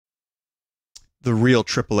the real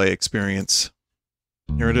AAA experience.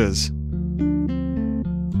 Here it is.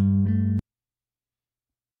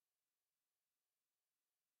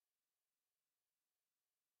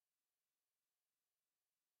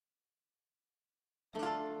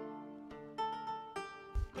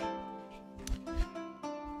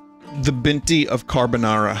 The Ditty of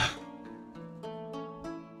Carmeana.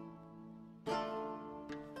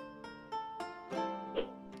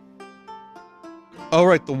 Oh,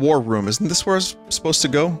 right, the war room. Isn't this where I was supposed to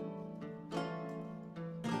go?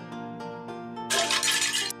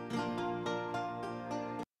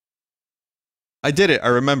 I did it, I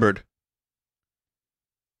remembered.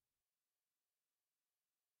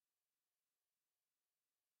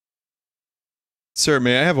 Sir,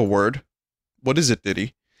 may I have a word? What is it,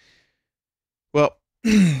 Ditty? Well,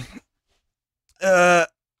 uh...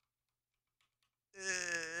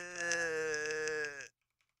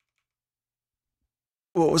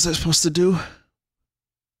 What was I supposed to do?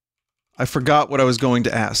 I forgot what I was going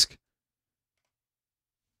to ask.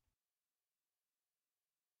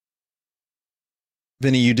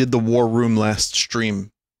 Vinny, you did the war room last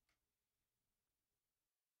stream.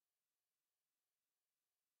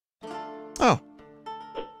 Oh.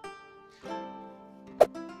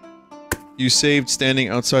 You saved standing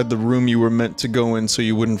outside the room you were meant to go in so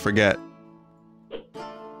you wouldn't forget.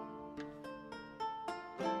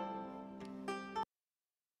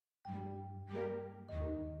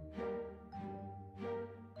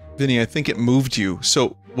 Vinny, I think it moved you.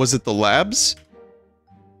 So, was it the labs?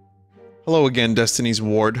 Hello again, Destiny's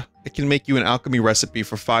Ward. I can make you an alchemy recipe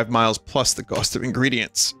for 5 miles plus the cost of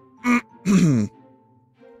ingredients.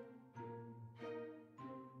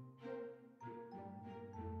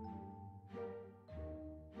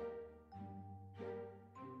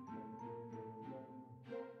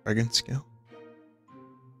 Dragon scale.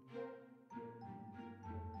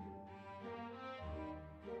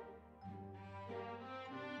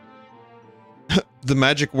 The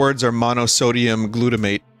magic words are monosodium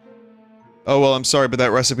glutamate. Oh well, I'm sorry, but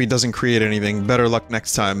that recipe doesn't create anything. Better luck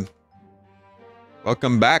next time.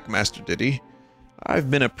 Welcome back, Master Ditty. I've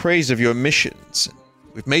been appraised of your missions.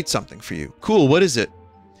 We've made something for you. Cool, what is it?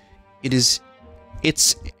 It's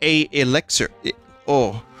a elixir.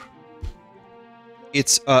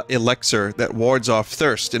 It's a elixir that wards off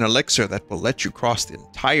thirst. An elixir that will let you cross the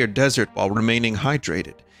entire desert while remaining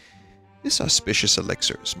hydrated. This auspicious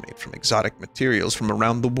elixir is made from exotic materials from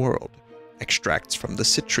around the world. Extracts from the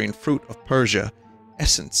citrine fruit of Persia,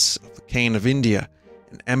 essence of the cane of India,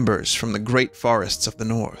 and embers from the great forests of the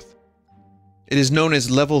north. It is known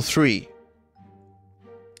as Level 3.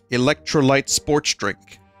 Electrolyte Sports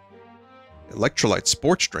Drink. Electrolyte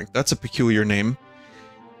Sports Drink? That's a peculiar name.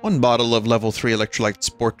 1 bottle of Level 3 Electrolyte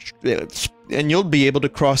Sports... and you'll be able to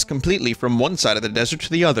cross completely from one side of the desert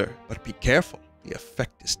to the other. But be careful. The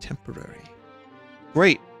effect is temporary.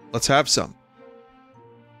 Great, let's have some.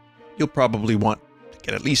 You'll probably want to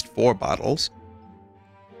get at least 4 bottles.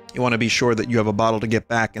 You want to be sure that you have a bottle to get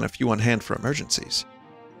back and a few on hand for emergencies.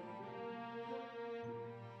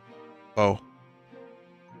 Oh.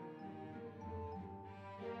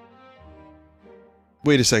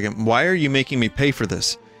 Wait a second, why are you making me pay for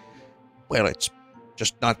this? Well, it's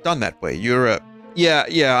just not done that way. You're a...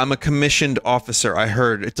 Yeah, I'm a commissioned officer, I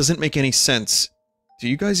heard. It doesn't make any sense. Do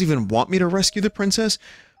you guys even want me to rescue the princess?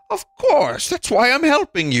 Of course, that's why I'm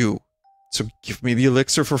helping you. So give me the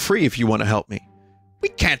elixir for free if you want to help me. We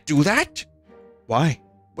can't do that. Why?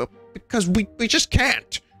 Well, because we just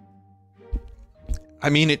can't. I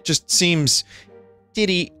mean, it just seems...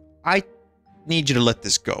 Ditty, I need you to let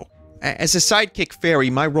this go. As a sidekick fairy,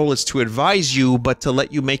 my role is to advise you, but to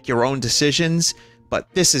let you make your own decisions.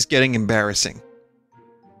 But this is getting embarrassing.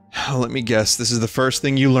 Let me guess, this is the first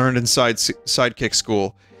thing you learned in sidekick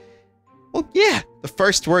school. Well, yeah, the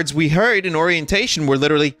first words we heard in orientation were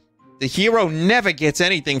literally, the hero never gets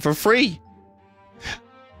anything for free.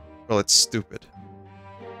 Well, it's stupid.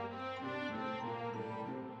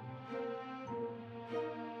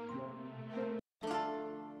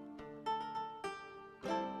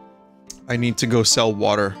 I need to go sell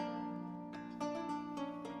water.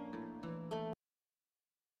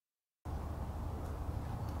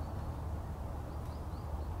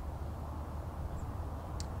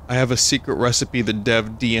 I have a secret recipe the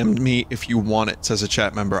dev DM'd me if you want it, says a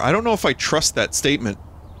chat member. I don't know if I trust that statement.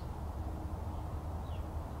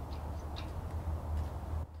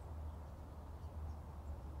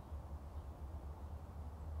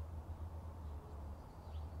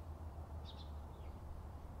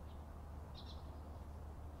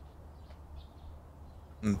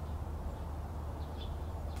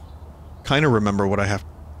 Kinda remember what I have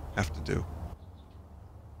to do.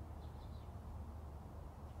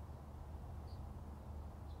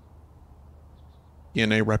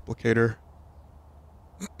 DNA replicator.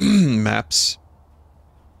 Maps.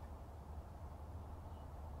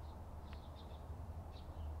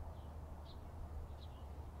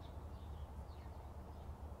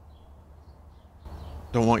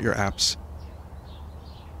 Don't want your apps.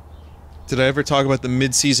 Did I ever talk about the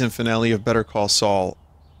mid-season finale of Better Call Saul?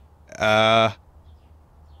 I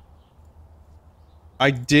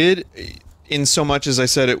did, in so much as I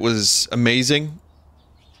said it was amazing,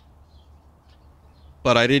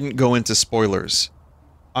 but I didn't go into spoilers.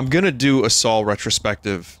 I'm gonna do a Saul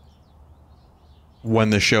retrospective when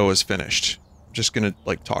the show is finished. I'm just gonna,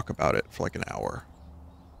 like, talk about it for like an hour.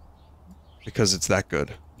 Because it's that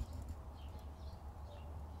good.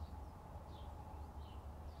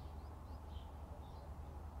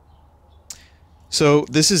 So,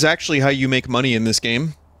 this is actually how you make money in this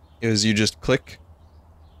game, is you just click,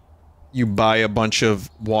 you buy a bunch of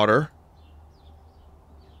water,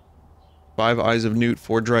 5 eyes of newt,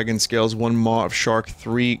 4 dragon scales, 1 maw of shark,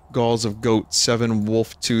 3 galls of goat, 7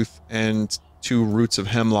 wolf tooth, and 2 roots of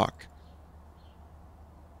hemlock.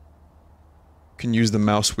 You can use the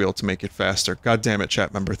mouse wheel to make it faster. God damn it,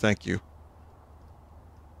 chat member, thank you.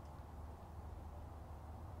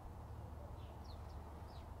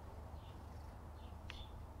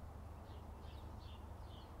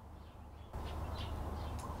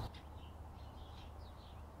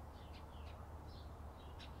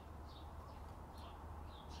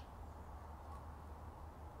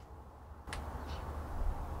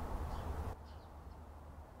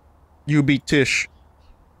 You beat Tish.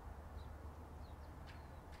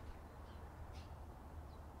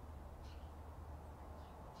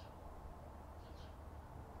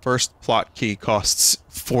 First plot key costs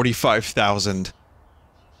 45,000.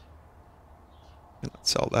 Cannot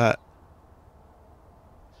sell that.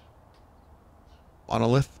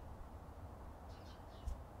 Monolith?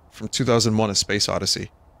 From 2001: A Space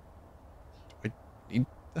Odyssey. Do I need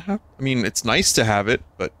to have? I mean, it's nice to have it,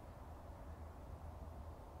 but...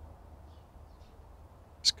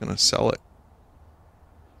 just gonna sell it.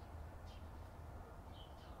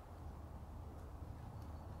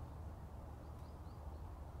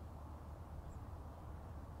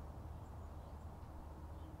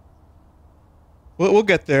 We'll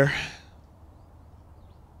get there.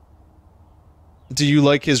 Do you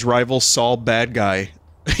like his rival Saul Bad Guy?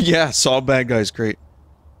 Yeah, Saul Bad Guy is great.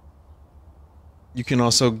 You can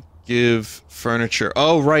also give furniture.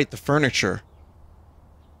 Oh, right, the furniture.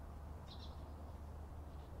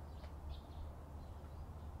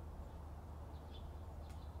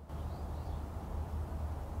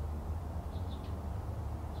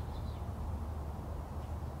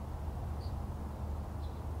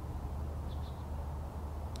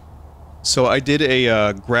 So I did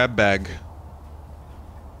a grab bag.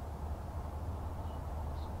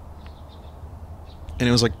 And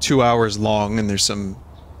it was like 2 hours long, and there's some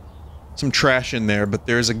trash in there, but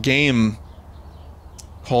there's a game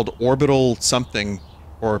called Orbital something,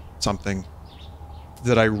 or something,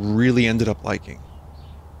 that I really ended up liking.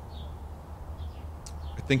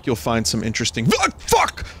 I think you'll find some interesting—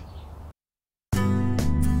 fuck!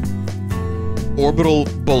 Orbital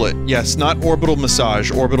Bullet. Yes, not Orbital Massage,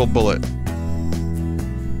 Orbital Bullet.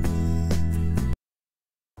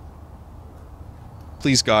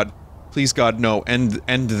 Please God. Please God, no. End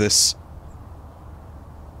this.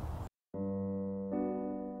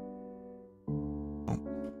 Oh.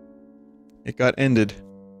 It got ended.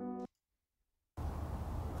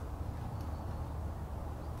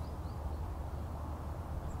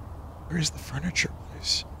 Where is the furniture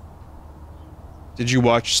place? Did you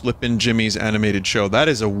watch Slippin' Jimmy's animated show? That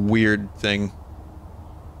is a weird thing.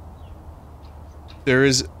 There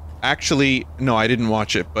is actually— no, I didn't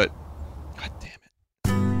watch it, but god damn it.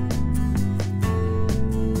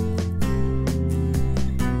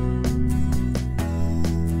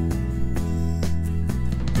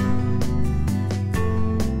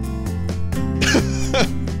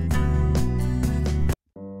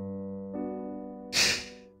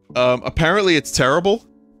 Apparently it's terrible.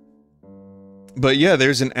 But yeah,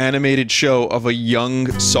 there's an animated show of a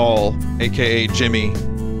young Saul, aka Jimmy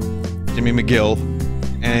McGill,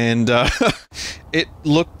 and it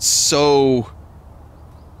looked so...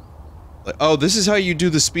 like, oh, this is how you do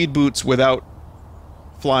the speed boots without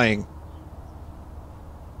flying.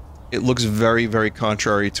 It looks very, very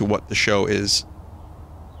contrary to what the show is.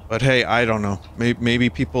 But hey, I don't know. Maybe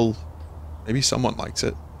people... maybe someone likes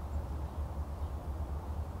it.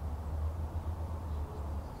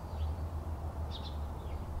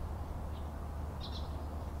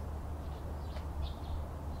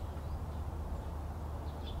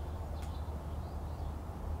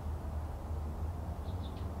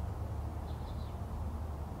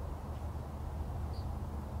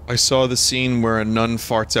 I saw the scene where a nun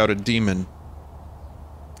farts out a demon.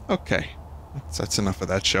 Okay. That's enough of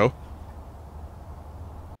that show.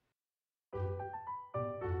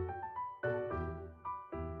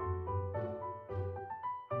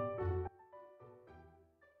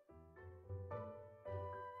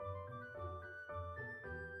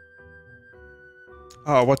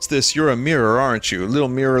 Oh, what's this? You're a mirror, aren't you? Little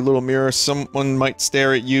mirror, someone might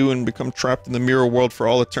stare at you and become trapped in the mirror world for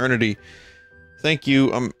all eternity. Thank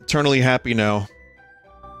you, I'm eternally happy now.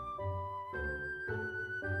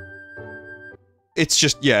 It's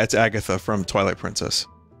just, yeah, it's Agatha from Twilight Princess.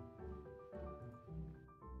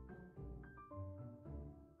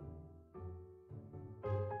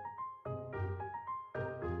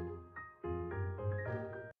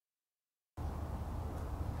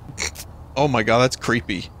 Oh my god, that's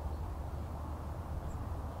creepy.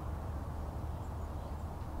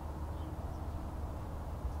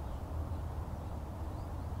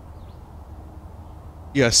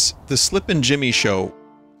 Yes, the Slippin' Jimmy show.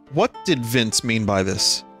 What did Vince mean by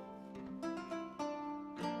this?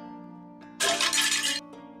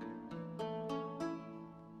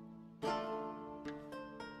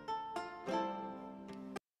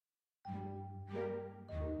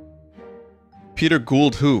 Peter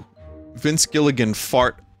Gould who? Vince Gilligan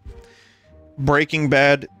fart. Breaking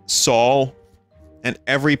Bad, Saul, and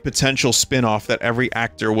every potential spin-off that every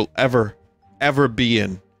actor will ever be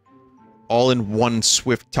in. All in one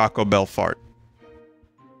swift Taco Bell fart.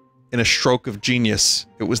 In a stroke of genius.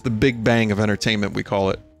 It was the Big Bang of entertainment, we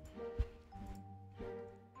call it.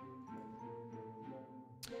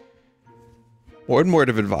 Word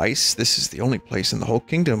of advice, this is the only place in the whole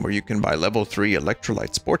kingdom where you can buy level 3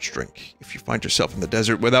 electrolyte sports drink. If you find yourself in the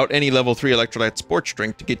desert without any level 3 electrolyte sports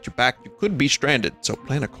drink to get you back, you could be stranded, so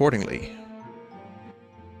plan accordingly.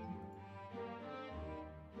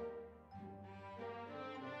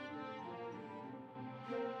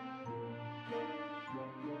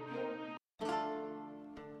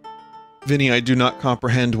 Vinny, I do not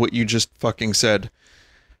comprehend what you just fucking said.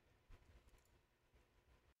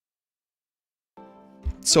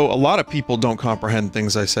 So, a lot of people don't comprehend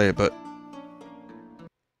things I say, but...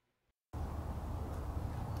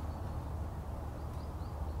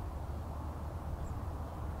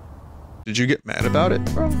 Did you get mad about it,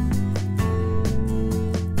 bro?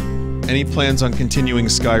 Any plans on continuing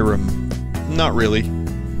Skyrim? Not really.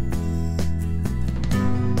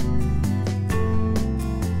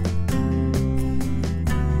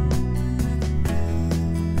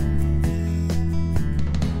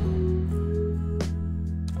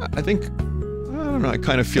 I think, I don't know, I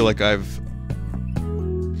kind of feel like I've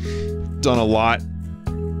done a lot.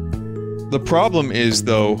 The problem is,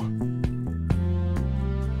 though,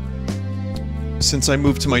 since I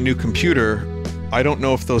moved to my new computer, I don't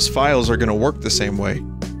know if those files are gonna work the same way.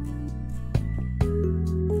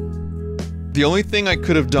 The only thing I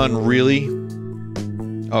could have done, really...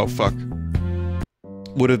 Oh, fuck.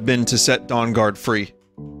 Would have been to set Dawnguard free.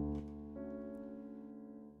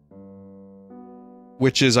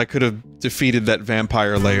 Which is, I could have defeated that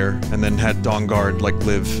vampire layer, and then had Dawnguard, like,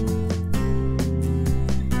 live.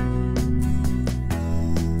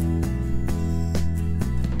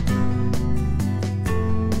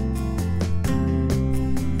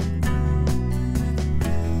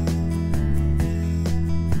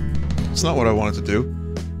 It's not what I wanted to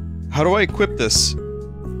do. How do I equip this?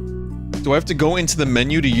 Do I have to go into the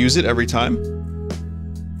menu to use it every time?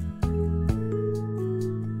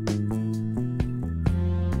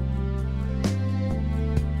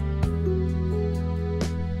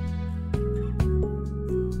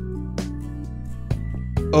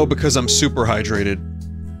 Oh, because I'm super hydrated.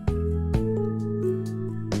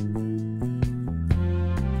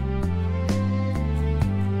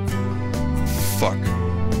 Fuck.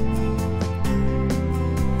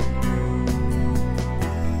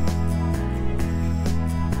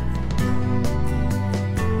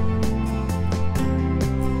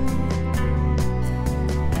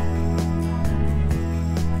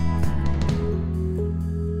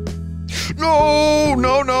 No!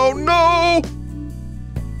 No, no, no!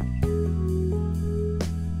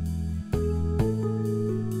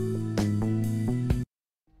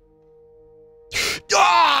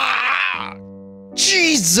 Ah!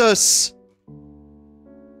 Jesus!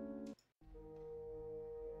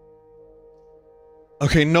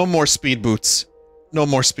 Okay, no more speed boots. No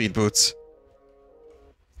more speed boots.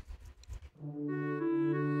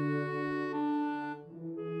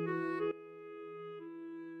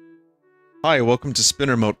 Hi, welcome to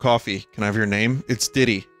Spinner Moat Coffee. Can I have your name? It's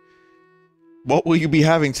Ditty. What will you be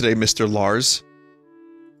having today, Mr. Lars?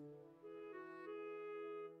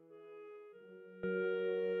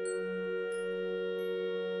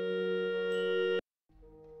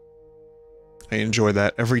 I enjoy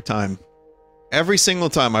that every time. Every single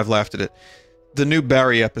time I've laughed at it. The new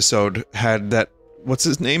Barry episode had that... What's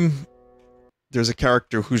his name? There's a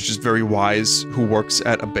character who's just very wise, who works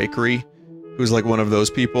at a bakery, who's like one of those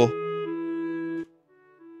people.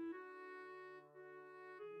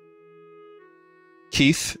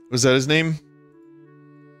 Keith? Was that his name?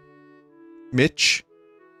 Mitch?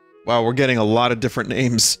 Wow, we're getting a lot of different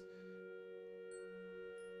names.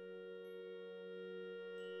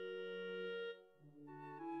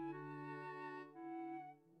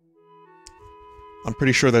 I'm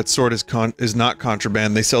pretty sure that sword is not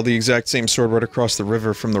contraband. They sell the exact same sword right across the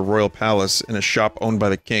river from the royal palace in a shop owned by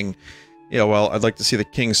the king. Yeah, well, I'd like to see the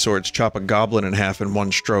king's swords chop a goblin in half in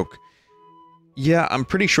one stroke. Yeah, I'm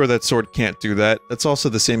pretty sure that sword can't do that. That's also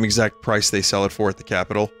the same exact price they sell it for at the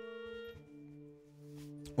capital.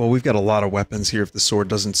 Well, we've got a lot of weapons here if the sword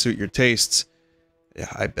doesn't suit your tastes. Yeah,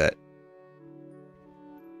 I bet.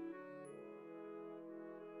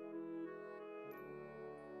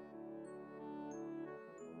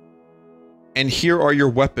 And here are your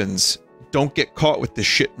weapons. Don't get caught with this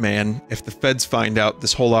shit, man. If the feds find out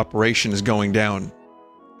this whole operation is going down,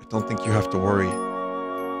 I don't think you have to worry.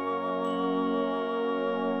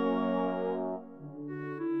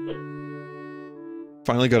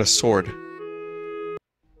 Finally got a sword.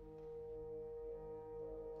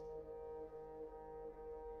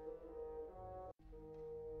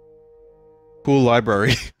 Cool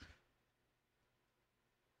library.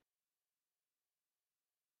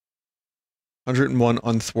 101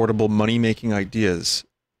 unthwartable money-making ideas.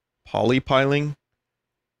 Polypiling?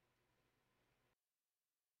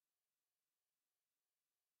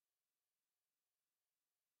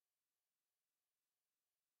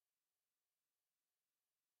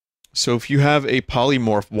 So if you have a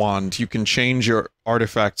polymorph wand, you can change your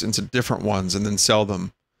artifacts into different ones and then sell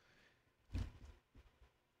them.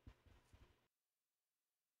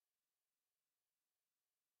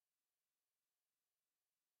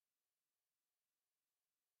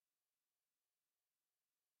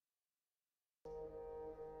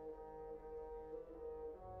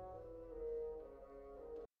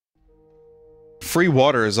 Free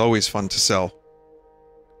water is always fun to sell.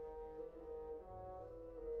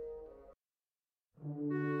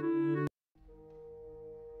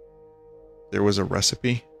 There was a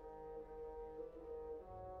recipe.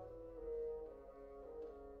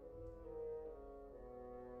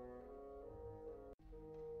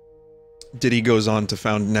 Ditty goes on to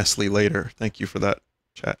found Nestle later. Thank you for that,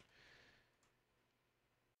 chat.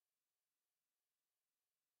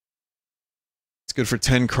 It's good for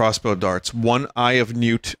 10 crossbow darts, 1 eye of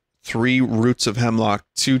newt, 3 roots of hemlock,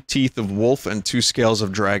 2 teeth of wolf, and 2 scales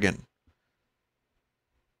of dragon.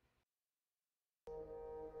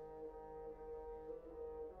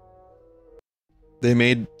 They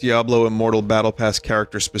made Diablo Immortal Battle Pass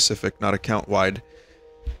character specific, not account wide.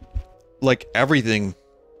 Like everything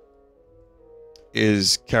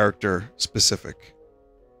is character specific.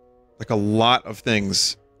 Like a lot of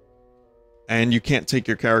things. And you can't take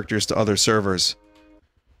your characters to other servers.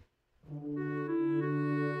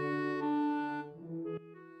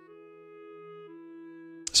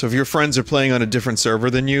 So if your friends are playing on a different server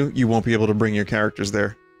than you, you won't be able to bring your characters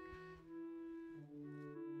there.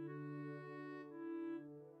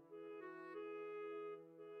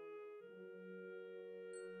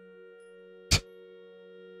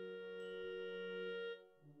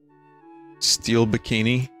 Steel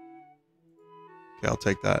bikini. Okay, I'll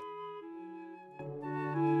take that.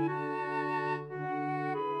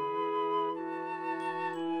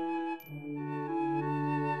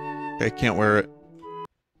 Okay, can't wear it.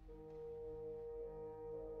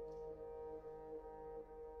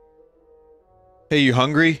 Hey, you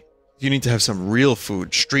hungry? You need to have some real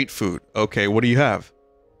food, street food. Okay, what do you have?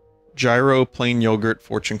 Gyro, plain yogurt,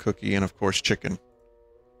 fortune cookie, and of course chicken.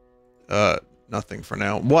 Nothing for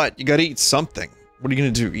now. What? You gotta eat something. What are you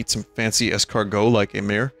gonna do? Eat some fancy escargot like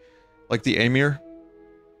Emir? Like the Emir?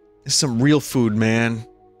 It's some real food, man.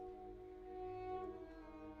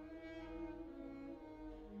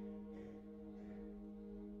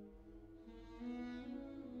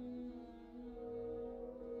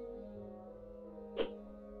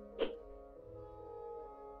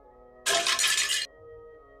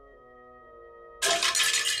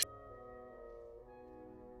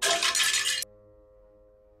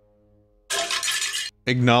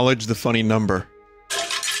 Acknowledge the funny number.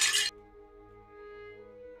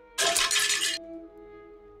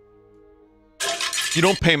 You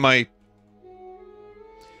don't pay my...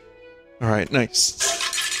 Alright, nice.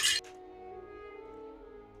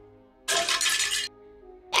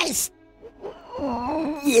 Yes.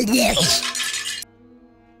 Yes.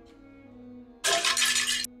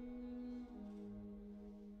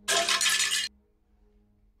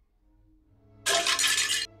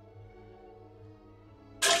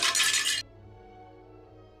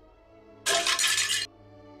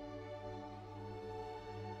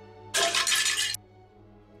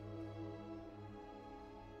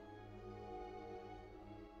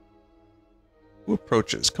 Who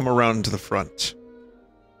approaches? Come around to the front.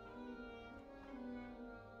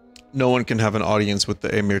 No one can have an audience with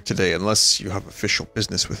the Emir today unless you have official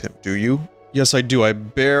business with him, do you? Yes, I do. I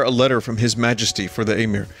bear a letter from His Majesty for the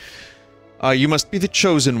Emir. You must be the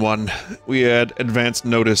chosen one. We had advanced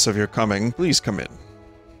notice of your coming. Please come in.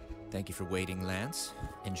 Thank you for waiting, Lance.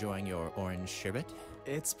 Enjoying your orange sherbet?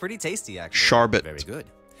 It's pretty tasty, actually. Sherbet. Very good.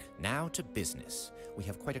 Now to business. We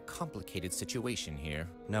have quite a complicated situation here.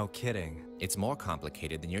 No kidding. It's more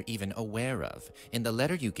complicated than you're even aware of. In the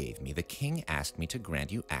letter you gave me, the king asked me to grant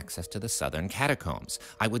you access to the southern catacombs.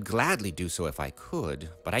 I would gladly do so if I could,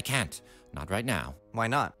 but I can't. Not right now. Why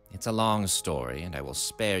not? It's a long story, and I will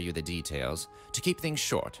spare you the details. To keep things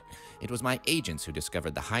short, it was my agents who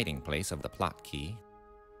discovered the hiding place of the plot key.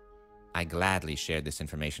 I gladly shared this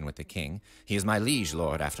information with the king. He is my liege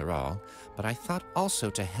lord, after all. But I thought also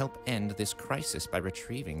to help end this crisis by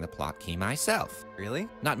retrieving the plot key myself. Really?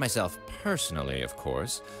 Not myself personally, of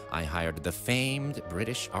course. I hired the famed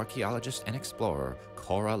British archaeologist and explorer,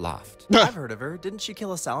 Cora Loft. I've heard of her. Didn't she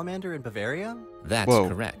kill a salamander in Bavaria? That's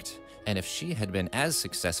correct. And if she had been as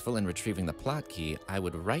successful in retrieving the plot key, I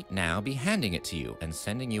would right now be handing it to you and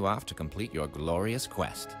sending you off to complete your glorious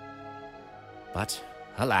quest. But,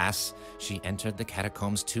 alas, she entered the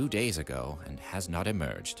catacombs 2 days ago and has not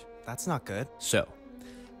emerged. That's not good. So,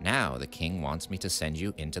 now the king wants me to send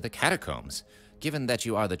you into the catacombs. Given that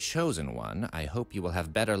you are the chosen one, I hope you will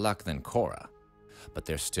have better luck than Cora. But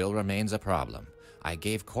there still remains a problem. I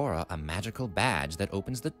gave Cora a magical badge that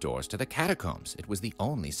opens the doors to the catacombs. It was the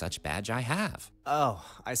only such badge I have. Oh,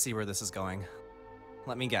 I see where this is going.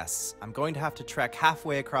 Let me guess. I'm going to have to trek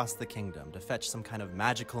halfway across the kingdom to fetch some kind of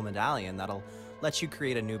magical medallion that'll let you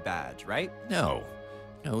create a new badge, right? No.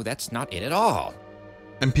 No, that's not it at all.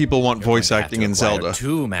 And people want You're voice going to acting have in to acquire Zelda.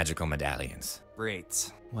 2 magical medallions.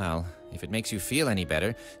 Great. Well, if it makes you feel any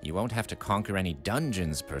better, you won't have to conquer any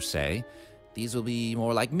dungeons per se. These will be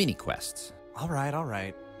more like mini-quests. All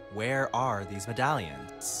right. Where are these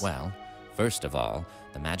medallions? Well, first of all,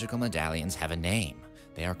 the magical medallions have a name.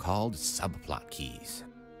 They are called subplot keys.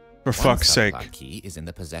 For fuck's sake. One subplot key is in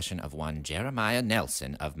the possession of one Jeremiah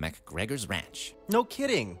Nelson of McGregor's Ranch. No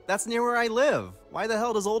kidding. That's near where I live. Why the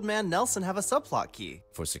hell does old man Nelson have a subplot key?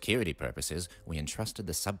 For security purposes, we entrusted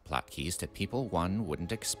the subplot keys to people one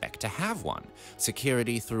wouldn't expect to have one.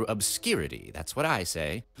 Security through obscurity, that's what I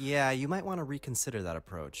say. Yeah, you might want to reconsider that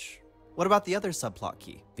approach. What about the other subplot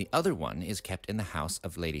key? The other one is kept in the house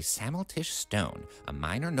of Lady Sammeltish Stone, a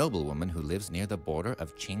minor noblewoman who lives near the border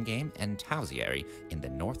of Chingame and Tauzieri in the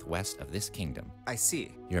northwest of this kingdom. I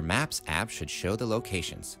see. Your Maps app should show the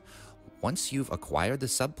locations. Once you've acquired the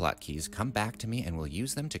subplot keys, come back to me and we'll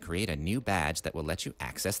use them to create a new badge that will let you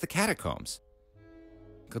access the catacombs.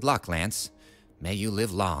 Good luck, Lance. May you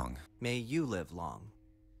live long. May you live long.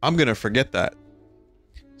 I'm gonna forget that.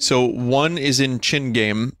 So one is in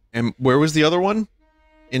Chingame, and where was the other one?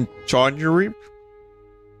 In Chaudhary?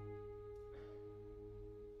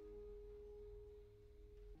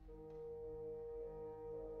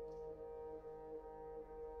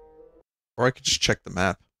 Or I could just check the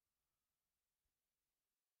map.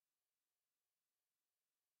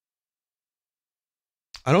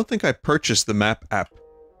 I don't think I purchased the map app.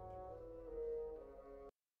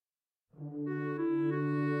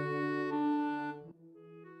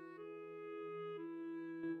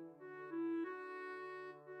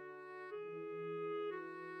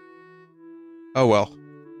 Oh well.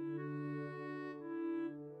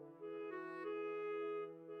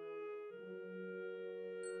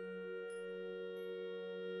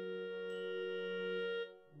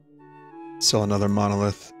 Sell another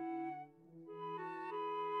monolith.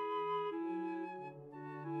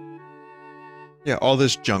 Yeah, all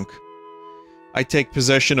this junk. I take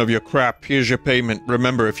possession of your crap. Here's your payment.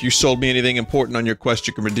 Remember, if you sold me anything important on your quest,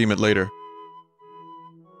 you can redeem it later.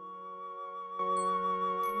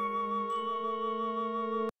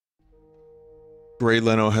 Gray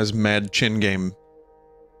Leno has mad chin game.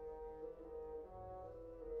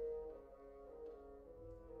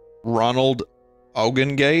 Ronald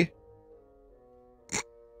Augengay?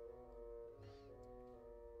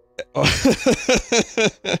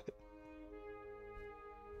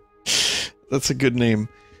 That's a good name.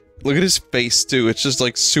 Look at his face, too. It's just,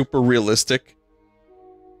 like, super realistic.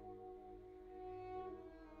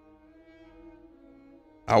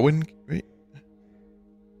 Owen? Wait.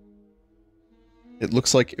 It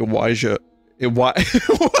looks like Elijah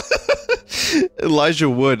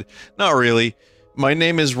Wood. Not really. My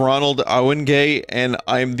name is Ronald Awengay, and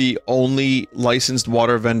I'm the only licensed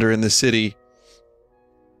water vendor in the city.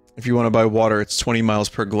 If you want to buy water, it's 20 miles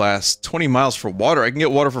per glass. 20 miles for water? I can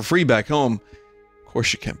get water for free back home. Of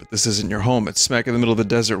course you can, but this isn't your home. It's smack in the middle of the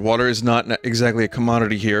desert. Water is not exactly a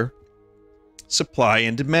commodity here. Supply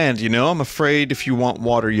and demand, you know? I'm afraid if you want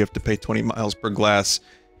water, you have to pay 20 miles per glass.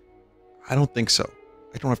 I don't think so.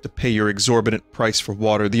 I don't have to pay your exorbitant price for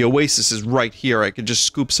water. The oasis is right here. I could just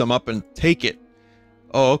scoop some up and take it.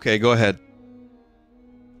 Oh, okay, go ahead.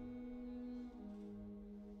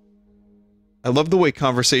 I love the way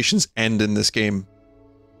conversations end in this game.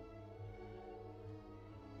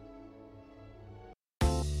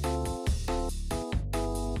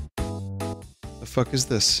 The fuck is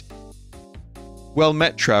this? Well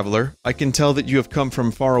met, traveler. I can tell that you have come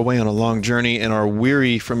from far away on a long journey and are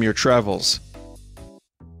weary from your travels.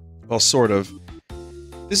 Well, sort of.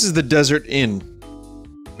 This is the Desert Inn.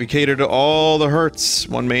 We cater to all the hurts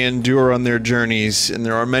one may endure on their journeys, and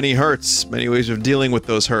there are many hurts, many ways of dealing with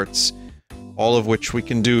those hurts, all of which we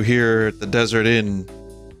can do here at the Desert Inn.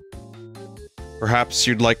 Perhaps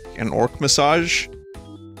you'd like an orc massage?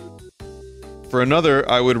 For another,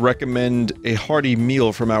 I would recommend a hearty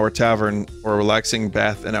meal from our tavern, or a relaxing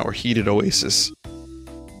bath in our heated oasis.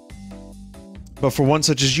 But for one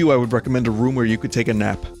such as you, I would recommend a room where you could take a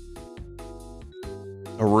nap.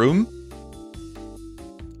 A room?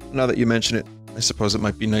 Now that you mention it, I suppose it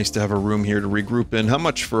might be nice to have a room here to regroup in. How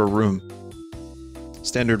much for a room?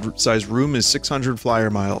 Standard size room is 600 flyer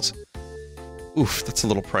miles. Oof, that's a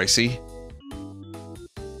little pricey.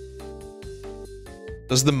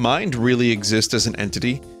 Does the mind really exist as an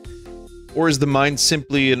entity? Or is the mind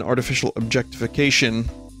simply an artificial objectification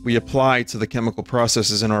we apply to the chemical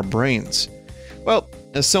processes in our brains? Well,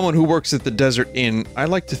 as someone who works at the Desert Inn, I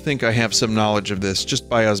like to think I have some knowledge of this, just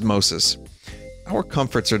by osmosis. Our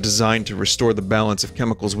comforts are designed to restore the balance of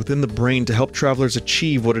chemicals within the brain to help travelers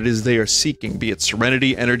achieve what it is they are seeking, be it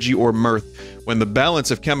serenity, energy, or mirth. When the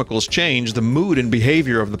balance of chemicals change, the mood and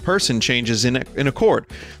behavior of the person changes in accord.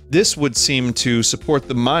 This would seem to support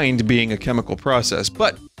the mind being a chemical process,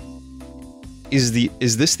 but is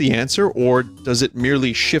this the answer, or does it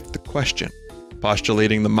merely shift the question?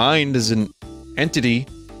 Postulating the mind as an entity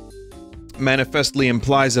manifestly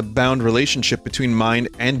implies a bound relationship between mind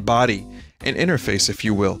and body. An interface, if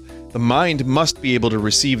you will. The mind must be able to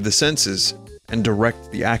receive the senses and direct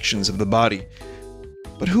the actions of the body.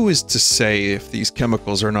 But who is to say if these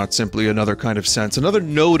chemicals are not simply another kind of sense, another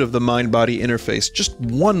node of the mind-body interface, just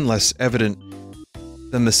one less evident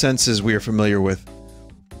than the senses we are familiar with?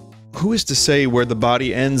 Who is to say where the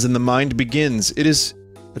body ends and the mind begins? It is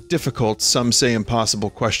a difficult, some say impossible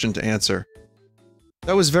question to answer.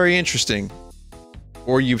 That was very interesting.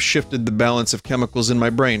 Or you've shifted the balance of chemicals in my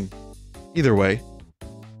brain. Either way.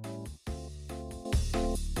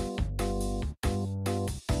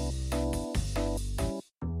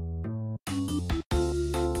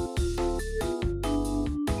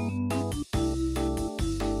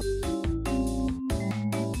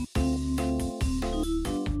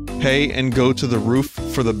 Pay and go to the roof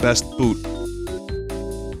for the best boot.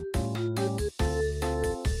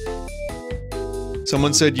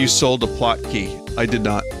 Someone said you sold a plot key. I did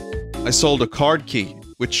not. I sold a card key,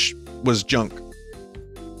 which was junk.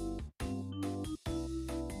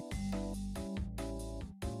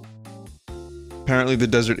 Apparently the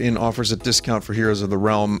Desert Inn offers a discount for Heroes of the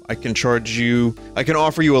Realm. I can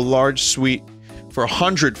offer you a large suite for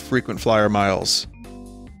 100 frequent flyer miles.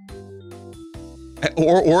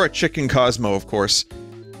 Or a chicken Cosmo, of course.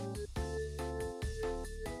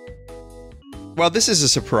 Well, this is a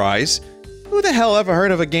surprise. Who the hell ever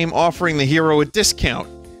heard of a game offering the hero a discount?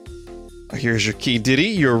 Here's your key, Ditty.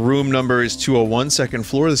 Your room number is 201, second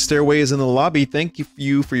floor. The stairway is in the lobby. Thank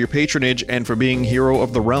you for your patronage and for being Hero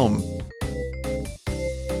of the Realm.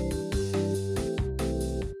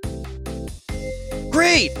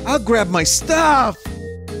 Great! I'll grab my stuff!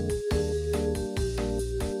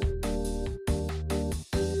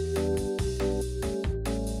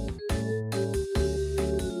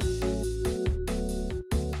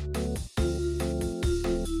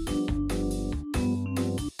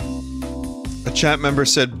 A chat member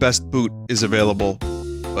said best boot is available,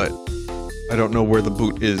 but I don't know where the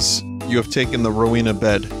boot is. You have taken the Rowena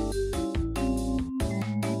bed.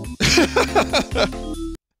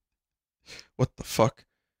 What the fuck?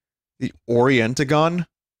 The Orientagon?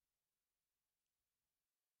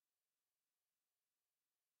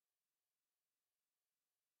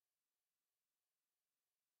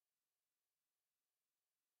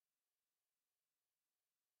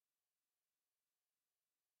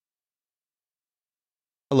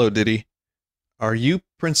 Hello, Ditty. Are you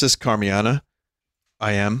Princess Carmeana?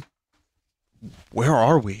 I am. Where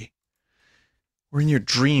are we? We're in your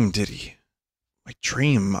dream, Ditty. My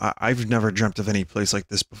dream? I've never dreamt of any place like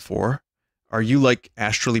this before. Are you, like,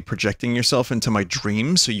 astrally projecting yourself into my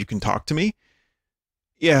dreams so you can talk to me?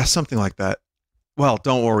 Yeah, something like that. Well,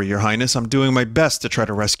 don't worry, Your Highness. I'm doing my best to try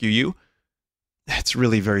to rescue you. It's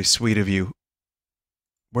really very sweet of you.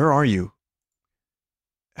 Where are you?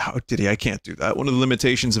 How, Ditty, I can't do that. One of the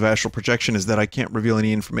limitations of astral projection is that I can't reveal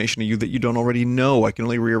any information to you that you don't already know. I can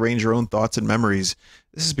only rearrange your own thoughts and memories.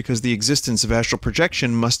 This is because the existence of astral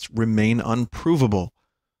projection must remain unprovable.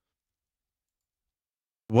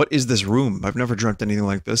 What is this room? I've never dreamt anything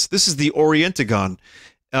like this. This is the Orientagon.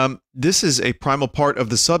 This is a primal part of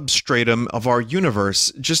the substratum of our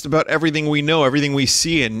universe. Just about everything we know, everything we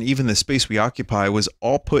see, and even the space we occupy was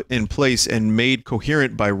all put in place and made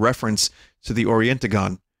coherent by reference to the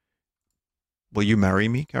Orientagon. Will you marry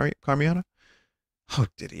me, Carmeana? Oh,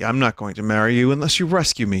 Ditty, I'm not going to marry you unless you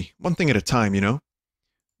rescue me. One thing at a time, you know?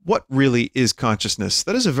 What really is consciousness?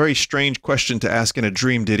 That is a very strange question to ask in a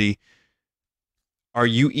dream, Ditty. Are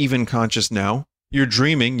you even conscious now? You're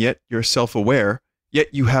dreaming, yet you're self-aware.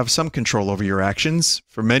 Yet you have some control over your actions.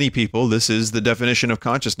 For many people, this is the definition of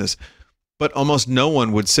consciousness. But almost no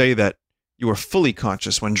one would say that you are fully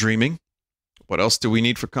conscious when dreaming. What else do we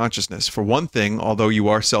need for consciousness? For one thing, although you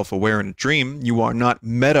are self-aware in a dream, you are not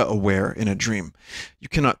meta-aware in a dream. You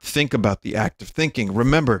cannot think about the act of thinking,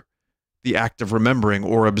 remember the act of remembering,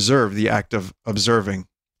 or observe the act of observing.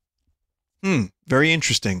 Very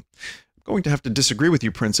interesting. I'm going to have to disagree with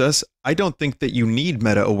you, Princess. I don't think that you need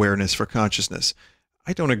meta-awareness for consciousness.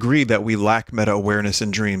 I don't agree that we lack meta-awareness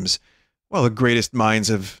in dreams. Well, the greatest minds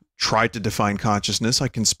have tried to define consciousness. I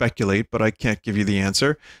can speculate, but I can't give you the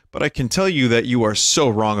answer. But I can tell you that you are so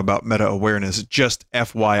wrong about meta-awareness, just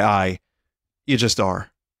FYI. You just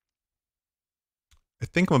are. I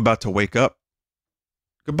think I'm about to wake up.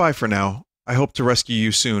 Goodbye for now. I hope to rescue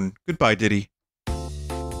you soon. Goodbye, Ditty.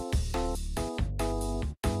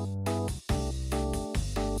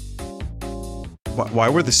 Why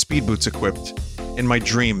were the speed boots equipped? In my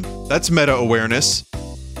dream. That's meta-awareness.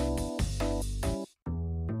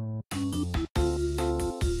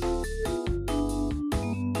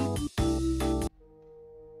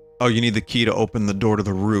 Oh, you need the key to open the door to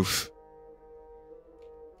the roof.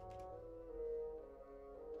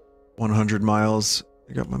 100 miles.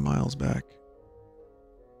 I got my miles back.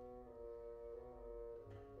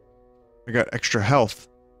 I got extra health.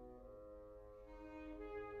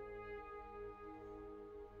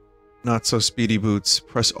 Not so speedy boots.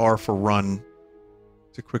 Press R for run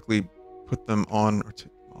to quickly put them on or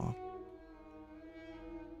take them off.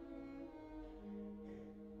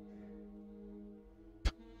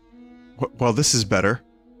 Well, this is better.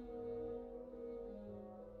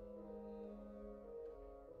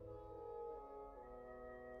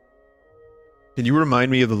 Can you remind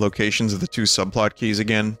me of the locations of the two subplot keys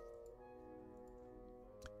again?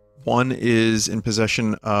 One is in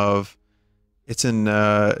possession of... It's in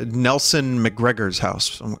Nelson McGregor's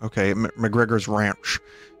house. Okay, McGregor's ranch.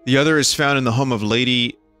 The other is found in the home of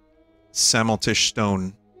Lady Samaltish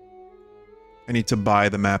Stone. I need to buy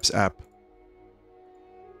the Maps app.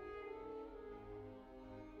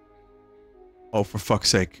 Oh, for fuck's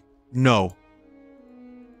sake. No.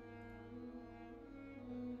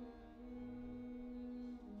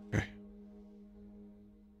 Okay.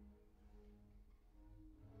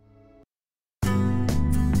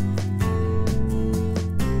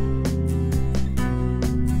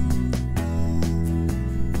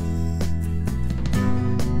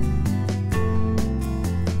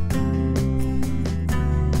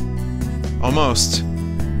 Almost.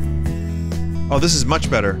 Oh, this is much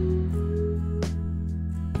better.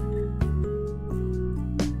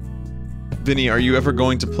 Vinny, are you ever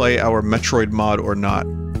going to play our Metroid mod or not?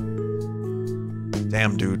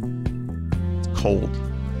 Damn, dude. It's cold.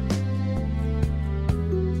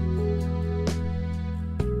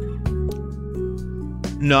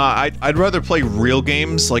 Nah, I'd rather play real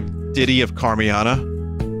games like Ditty of Carmeana.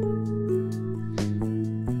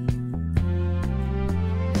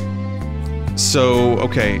 So,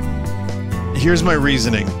 okay. Here's my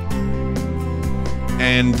reasoning.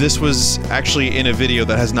 And this was actually in a video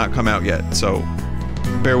that has not come out yet, so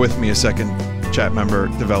bear with me a second, chat member,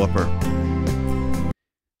 developer.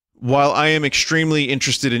 While I am extremely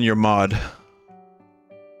interested in your mod,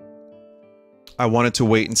 I wanted to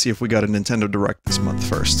wait and see if we got a Nintendo Direct this month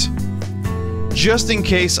first. Just in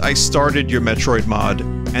case I started your Metroid mod,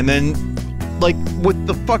 and then, like, with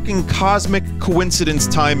the fucking cosmic coincidence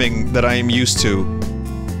timing that I am used to,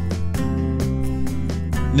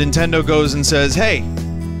 Nintendo goes and says, hey,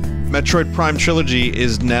 Metroid Prime Trilogy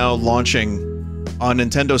is now launching on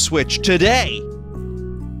Nintendo Switch today!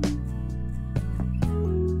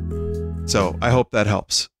 So, I hope that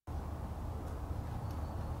helps.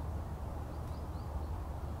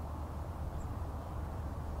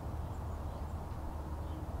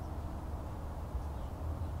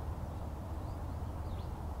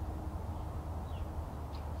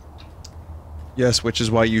 Yes, which is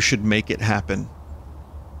why you should make it happen.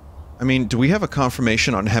 I mean, do we have a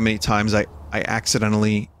confirmation on how many times I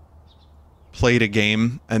accidentally played a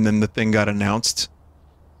game and then the thing got announced?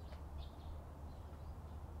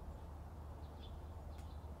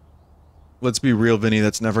 Let's be real, Vinny,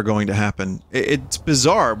 that's never going to happen. It's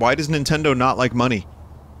bizarre. Why does Nintendo not like money?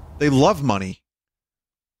 They love money.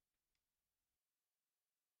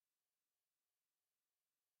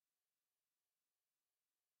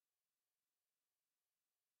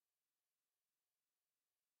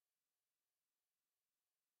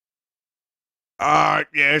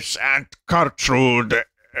 Yes, Aunt Gertrude.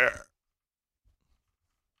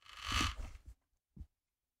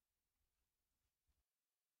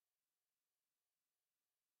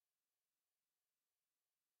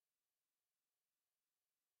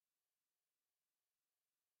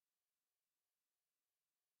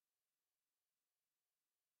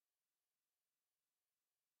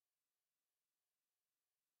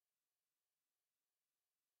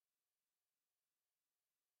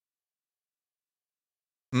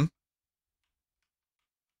 Hmm?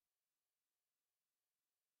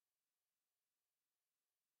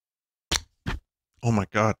 Oh my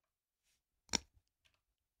god.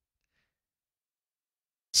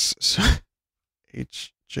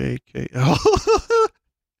 HJK.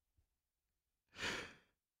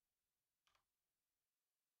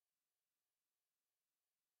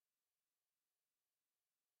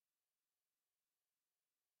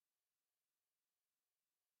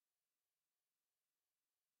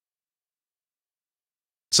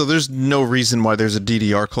 So there's no reason why there's a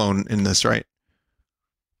DDR clone in this, right?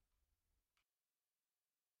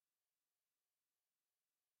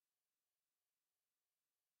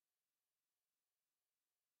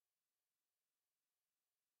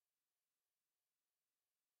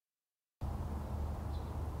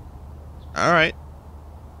 Alright.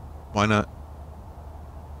 Why not?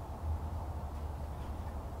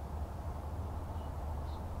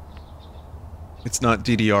 It's not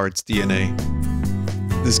DDR, it's DNA.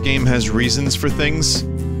 This game has reasons for things.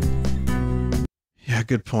 Yeah,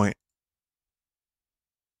 good point.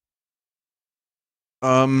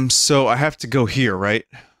 So I have to go here, right?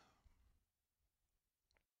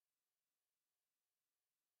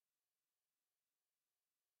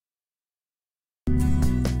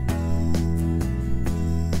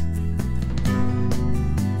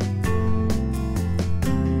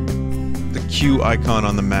 The Q icon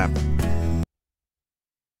on the map.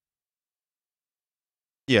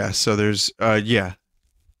 Yeah, so there's, yeah.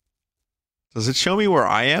 Does it show me where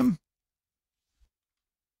I am?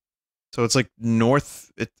 So it's like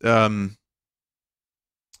north, so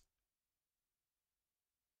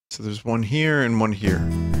there's one here and one here.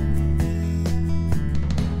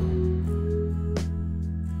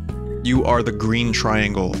 You are the green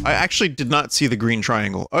triangle. I actually did not see the green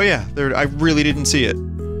triangle. Oh yeah, there, I really didn't see it.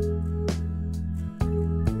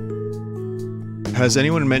 Has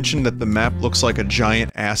anyone mentioned that the map looks like a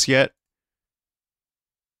giant ass yet?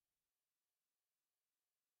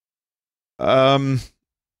 A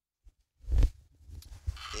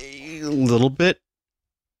little bit.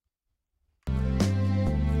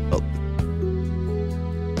 Oh.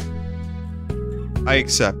 I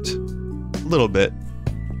accept. A little bit.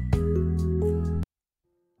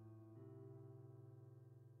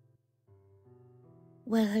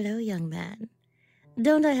 Well, hello, young man.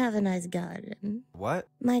 Don't I have a nice garden? What?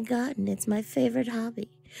 My garden, it's my favorite hobby.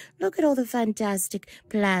 Look at all the fantastic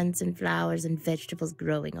plants and flowers and vegetables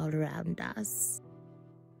growing all around us.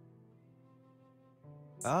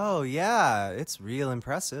 Oh, yeah, it's real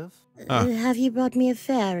impressive. Have you brought me a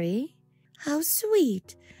fairy? How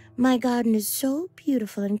sweet. My garden is so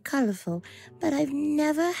beautiful and colorful, but I've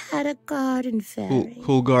never had a garden fairy.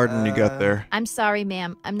 Cool garden you got there. I'm sorry,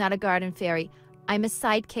 ma'am. I'm not a garden fairy. I'm a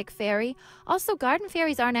sidekick fairy. Also, garden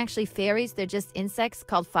fairies aren't actually fairies. They're just insects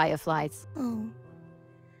called fireflies. Oh,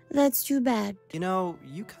 that's too bad. You know,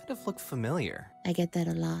 you kind of look familiar. I get that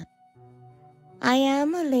a lot. I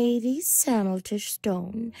am a Lady Sammeltish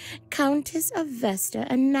Stone, Countess of Vesta,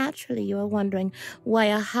 and naturally you are wondering why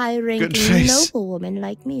a high-ranking noblewoman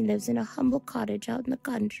like me lives in a humble cottage out in the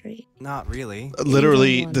country. Not really.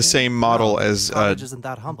 Literally the same model as isn't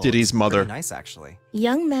that humble. Diddy's It's mother. pretty nice, actually.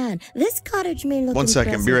 Young man, this cottage may look One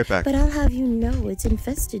second, be right back. but I'll have you know it's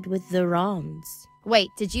infested with the Rons. Wait,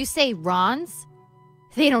 did you say Rons?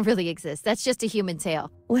 They don't really exist. That's just a human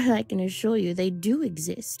tale. Well, I can assure you they do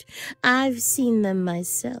exist. I've seen them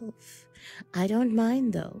myself. I don't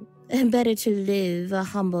mind, though. Better to live a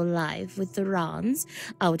humble life with the Rons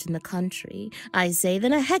out in the country, I say,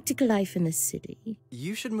 than a hectic life in the city.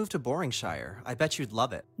 You should move to Boringshire. I bet you'd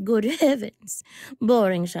love it. Good heavens.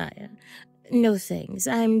 Boringshire. No thanks.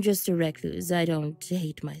 I'm just a recluse. I don't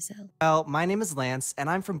hate myself. Well, my name is Lance, and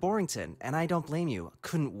I'm from Borrington, and I don't blame you.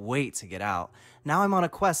 Couldn't wait to get out. Now I'm on a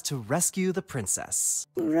quest to rescue the princess.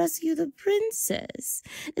 Rescue the princess?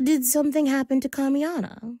 Did something happen to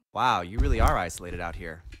Carmeana? Wow, you really are isolated out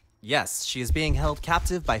here. Yes, she is being held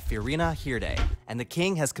captive by Fiorina Hirde, and the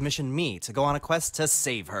king has commissioned me to go on a quest to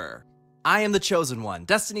save her. I am the chosen one,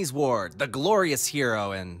 Destiny's ward, the glorious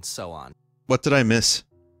hero, and so on. What did I miss?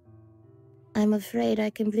 I'm afraid I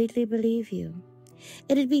completely believe you.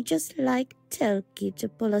 It'd be just like Telki to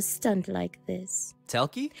pull a stunt like this.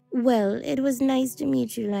 Telki? Well, it was nice to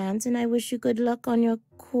meet you, Lance, and I wish you good luck on your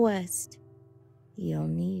quest. You'll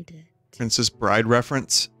need it. Princess Bride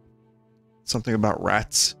reference? Something about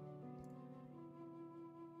rats?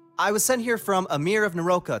 I was sent here from Amir of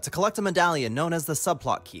Naroka to collect a medallion known as the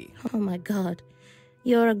subplot key. Oh my god.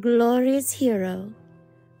 You're a glorious hero.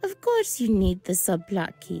 Of course you need the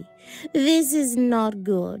subplot key. This is not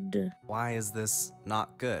good. Why is this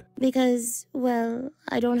not good? Because, well,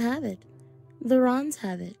 I don't have it. The Rons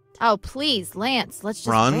have it. Oh, please, Lance, let's just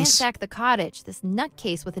Rons? ransack the cottage. This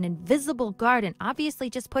nutcase with an invisible garden obviously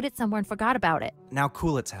just put it somewhere and forgot about it. Now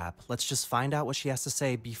cool it, Tab. Let's just find out what she has to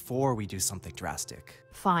say before we do something drastic.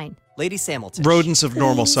 Fine. Lady Samilton. Rodents of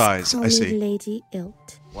normal Please size, call I me see. Lady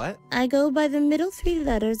Ilt. What? I go by the middle three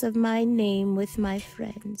letters of my name with my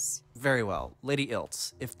friends. Very well. Lady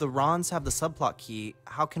Ilt, if the Rons have the subplot key,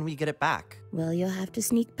 how can we get it back? Well, you'll have to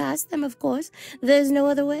sneak past them, of course. There's no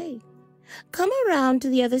other way. Come around to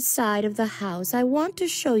the other side of the house. I want to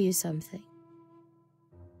show you something.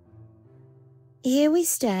 Here we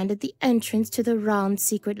stand at the entrance to the Ron's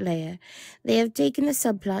secret lair. They have taken the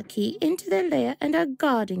subplot key into their lair and are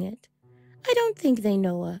guarding it. I don't think they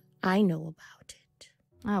know I know about it.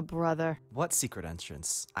 Oh, brother. What secret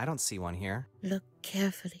entrance? I don't see one here. Look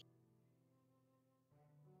carefully.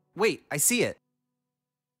 Wait, I see it.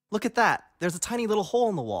 Look at that. There's a tiny little hole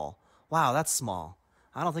in the wall. Wow, that's small.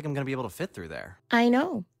 I don't think I'm going to be able to fit through there. I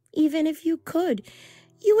know. Even if you could,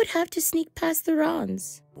 you would have to sneak past the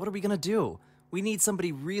Rons. What are we going to do? We need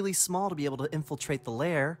somebody really small to be able to infiltrate the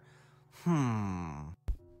lair.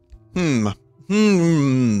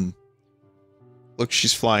 Look,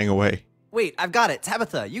 she's flying away. Wait, I've got it.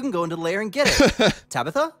 Tabitha, you can go into the lair and get it.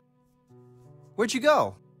 Tabitha? Where'd you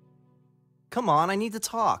go? Come on, I need to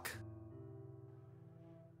talk.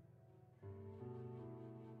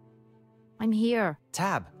 I'm here.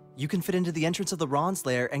 Tab, you can fit into the entrance of the Ron's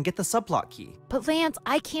lair and get the subplot key. But Lance,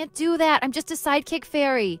 I can't do that. I'm just a sidekick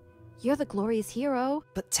fairy. You're the glorious hero.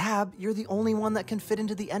 But Tab, you're the only one that can fit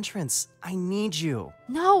into the entrance. I need you.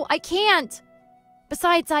 No, I can't.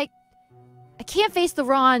 Besides, I can't face the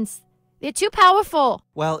Rons. They're too powerful.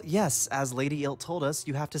 Well, yes, as Lady Ilt told us,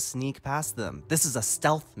 you have to sneak past them. This is a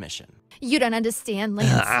stealth mission. You don't understand,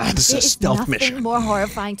 Lance. This is a There stealth nothing mission. more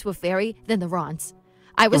horrifying to a fairy than the Rons.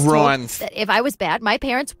 I was Rons. told that if I was bad, my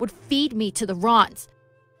parents would feed me to the Rons.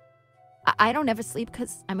 I don't ever sleep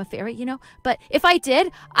because I'm a fairy, you know? But if I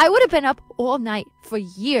did, I would have been up all night for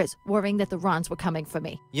years worrying that the Rons were coming for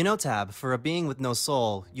me. You know, Tab, for a being with no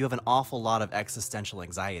soul, you have an awful lot of existential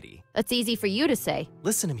anxiety. That's easy for you to say.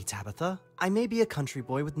 Listen to me, Tabitha. I may be a country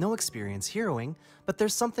boy with no experience heroing, but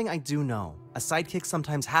there's something I do know. A sidekick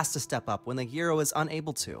sometimes has to step up when the hero is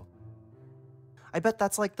unable to. I bet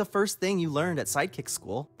that's like the first thing you learned at sidekick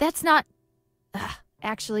school. That's not...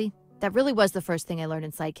 Actually, that really was the first thing I learned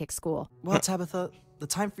in sidekick school. Well, Tabitha, the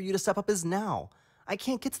time for you to step up is now. I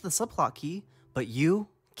can't get to the subplot key, but you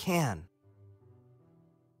can.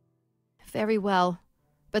 Very well.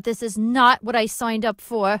 But this is not what I signed up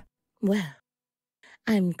for. Well,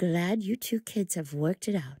 I'm glad you two kids have worked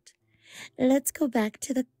it out. Let's go back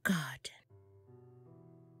to the garden.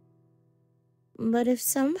 But if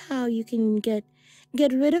somehow you can get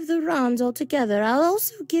rid of the Rons altogether, I'll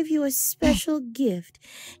also give you a special gift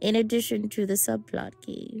in addition to the subplot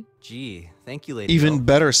key. Gee, thank you, Lady Even Ilt.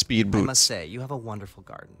 better speed I must boots. say, you have a wonderful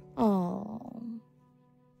garden. Oh.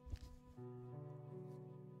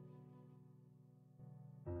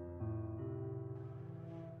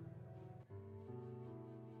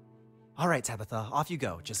 All right, Tabitha, off you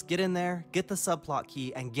go. Just get in there, get the subplot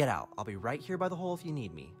key, and get out. I'll be right here by the hole if you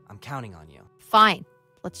need me. I'm counting on you. Fine.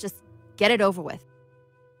 Let's just get it over with.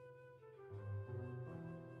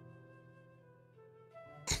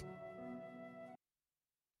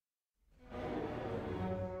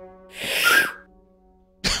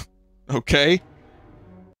 Okay.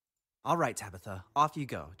 All right, Tabitha, off you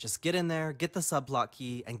go. Just get in there, get the subplot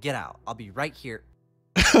key, and get out. I'll be right here.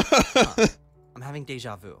 Huh. I'm having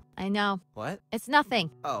deja vu. I know. What? It's nothing.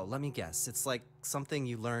 Oh, let me guess. It's like something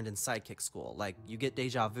you learned in sidekick school. Like, you get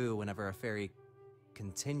deja vu whenever a fairy...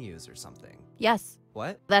 continues or something. Yes,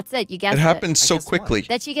 What? that's it. You guessed It happens I so guessed what? quickly.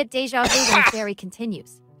 That you get deja vu when a fairy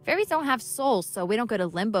continues. Fairies don't have souls, so we don't go to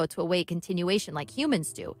limbo to await continuation like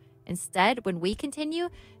humans do. Instead, when we continue,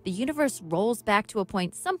 the universe rolls back to a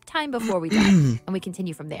point sometime before we die, and we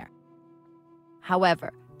continue from there.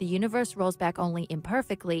 However, the universe rolls back only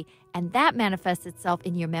imperfectly, and that manifests itself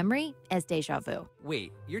in your memory as deja vu.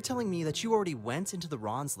 Wait, you're telling me that you already went into the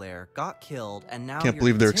Ron's lair, got killed, and now Can't you're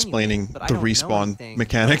believe they're continuing, explaining but I the don't know respawn anything,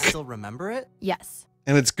 mechanic. but I still remember it? Yes.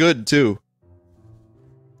 And it's good, too.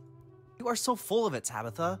 You are so full of it,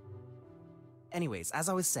 Tabitha. Anyways, as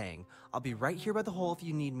I was saying, I'll be right here by the hole if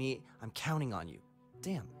you need me. I'm counting on you.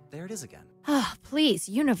 Damn, there it is again. Ah, please,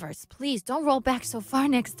 universe, please don't roll back so far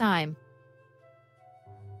next time.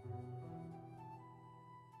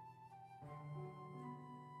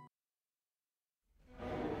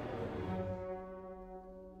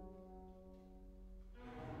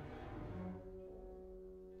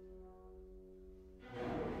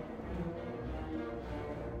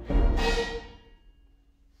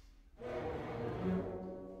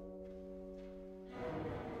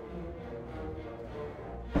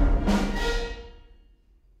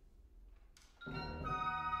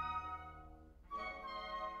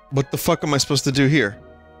 What the fuck am I supposed to do here?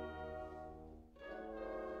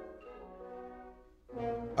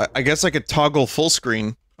 I guess I could toggle full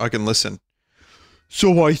screen. I can listen.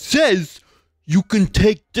 So I says, you can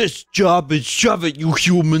take this job and shove it, you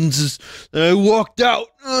humans. And I walked out,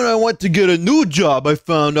 and I went to get a new job. I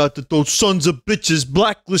found out that those sons of bitches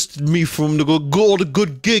blacklisted me from all the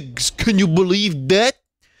good gigs. Can you believe that?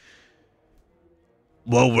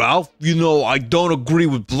 Well, Ralph, you know, I don't agree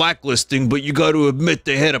with blacklisting, but you gotta admit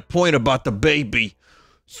they had a point about the baby.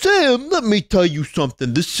 Sam, let me tell you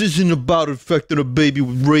something. This isn't about infecting a baby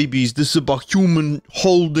with rabies. This is about human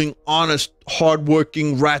holding honest,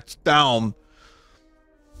 hardworking rats down.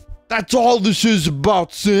 That's all this is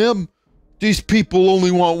about, Sam. These people only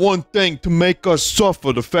want one thing, to make us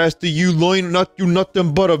suffer. The faster you learn not you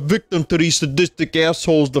nothing but a victim to these sadistic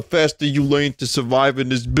assholes, the faster you learn to survive in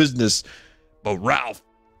this business. But Ralph,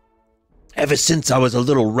 ever since I was a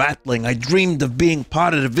little ratling, I dreamed of being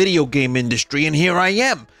part of the video game industry, and here I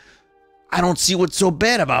am. I don't see what's so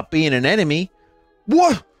bad about being an enemy.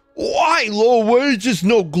 What? Why, low wages,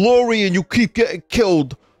 no glory, and you keep getting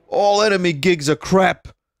killed? All enemy gigs are crap.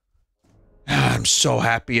 I'm so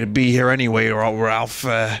happy to be here anyway, Ralph.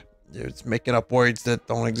 It's making up words that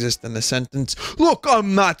don't exist in the sentence. Look,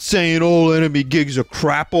 I'm not saying all enemy gigs are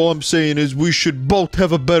crap. All I'm saying is we should both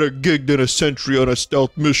have a better gig than a sentry on a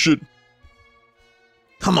stealth mission.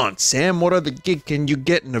 Come on, Sam, what other gig can you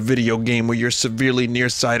get in a video game where you're severely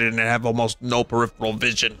nearsighted and have almost no peripheral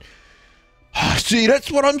vision? See,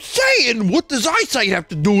 that's what I'm saying! What does eyesight have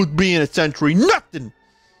to do with being a sentry? Nothing!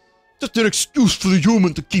 Just an excuse for the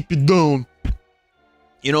human to keep you down.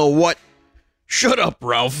 You know what? Shut up,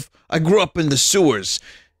 Ralph. I grew up in the sewers.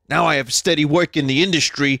 Now I have steady work in the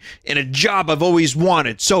industry and a job I've always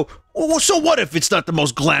wanted. So what if it's not the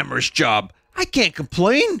most glamorous job? I can't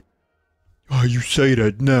complain. Oh, you say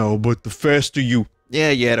that now, but the faster you...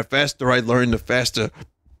 Yeah, the faster I learn, the faster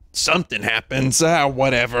something happens.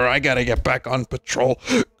 Whatever. I gotta get back on patrol.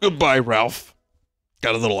 Goodbye, Ralph.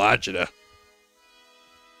 Got a little agita.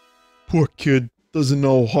 Poor kid. Doesn't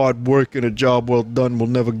know hard work and a job well done will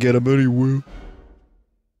never get him anywhere.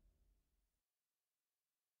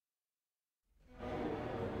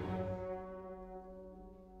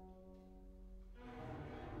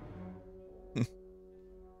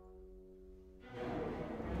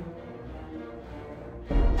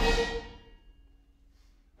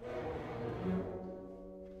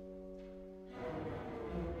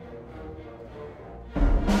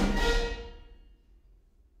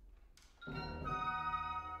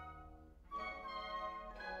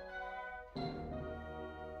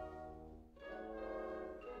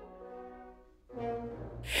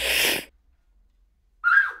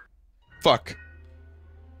 Fuck.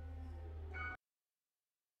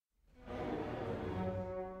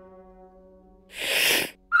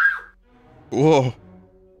 Whoa.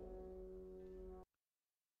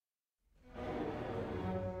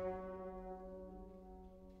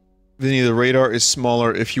 Vinny, the radar is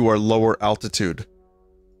smaller if you are lower altitude.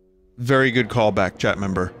 Very good callback, chat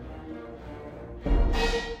member.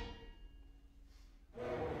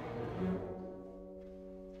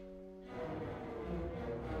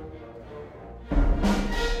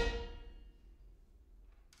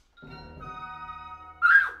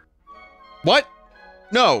 What?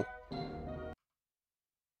 No.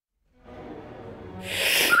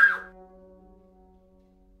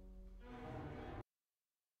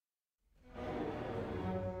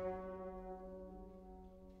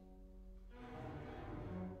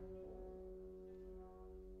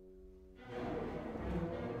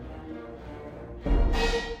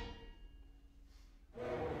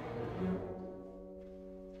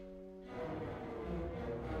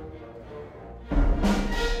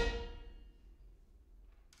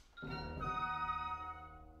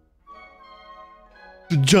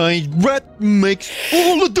 The giant rat makes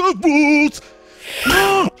all of the rules!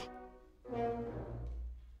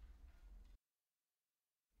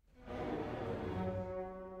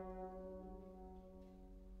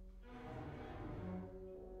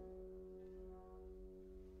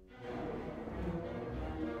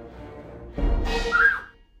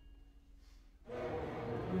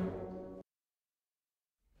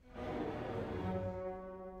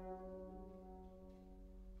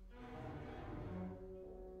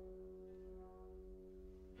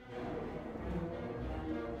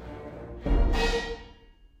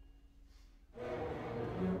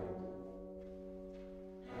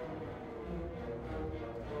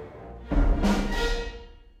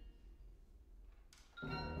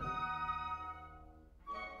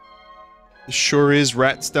 This sure is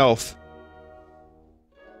rat stealth.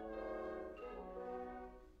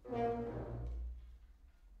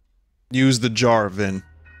 Use the jar, Vin.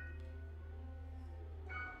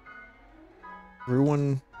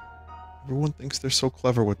 Everyone thinks they're so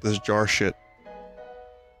clever with this jar shit.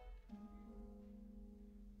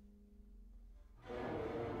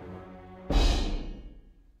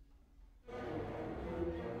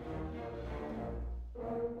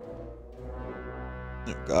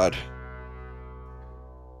 Oh, God.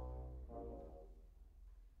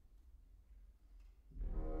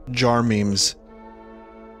 Jar memes.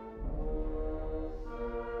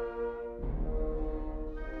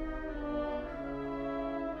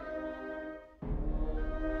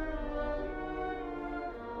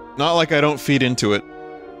 Not like I don't feed into it.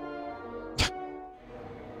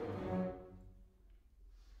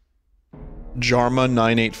 Jarma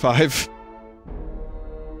 985.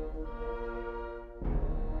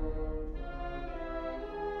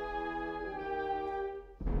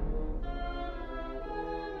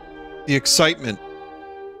 The excitement.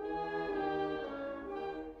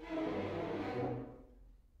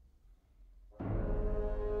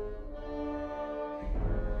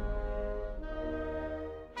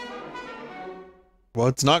 Well,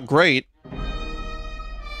 it's not great.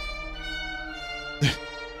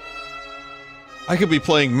 I could be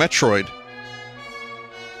playing Metroid.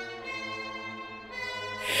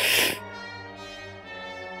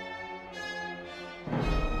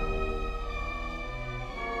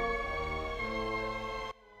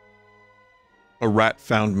 A rat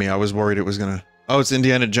found me. I was worried it was gonna... Oh, it's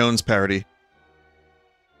Indiana Jones parody.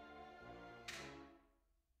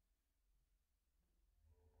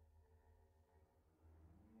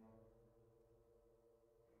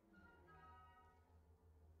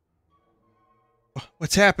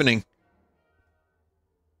 What's happening?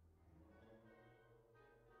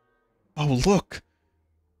 Oh, look!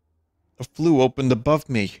 A flue opened above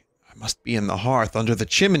me. I must be in the hearth under the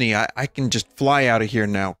chimney. I can just fly out of here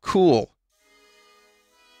now. Cool.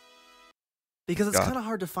 Because it's kind of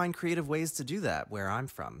hard to find creative ways to do that where I'm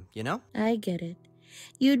from, you know? I get it.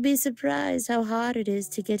 You'd be surprised how hard it is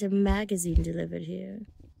to get a magazine delivered here.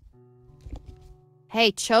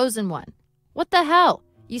 Hey, Chosen One. What the hell?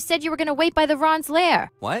 You said you were gonna wait by the Ron's lair.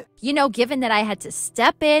 What? You know, given that I had to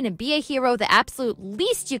step in and be a hero, the absolute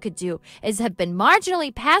least you could do is have been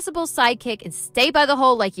marginally passable sidekick and stay by the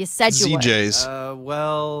hole like you said you would. ZJs.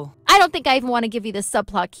 Well... I don't think I even want to give you the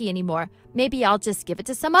subplot key anymore. Maybe I'll just give it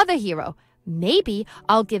to some other hero. Maybe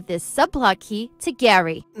I'll give this subplot key to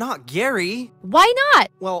Gary. Not Gary! Why not?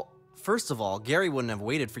 Well, first of all, Gary wouldn't have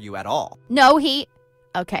waited for you at all. No, he...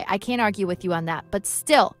 Okay, I can't argue with you on that, but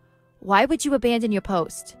still, why would you abandon your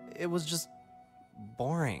post? It was just...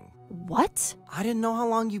 boring. What? I didn't know how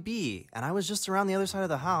long you'd be, and I was just around the other side of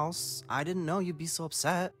the house. I didn't know you'd be so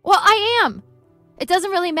upset. Well, I am! It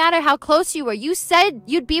doesn't really matter how close you were. You said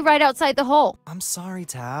you'd be right outside the hole. I'm sorry,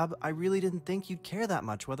 Tab. I really didn't think you'd care that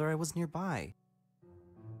much whether I was nearby.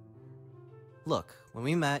 Look, when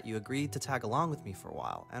we met, you agreed to tag along with me for a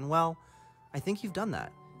while, and well, I think you've done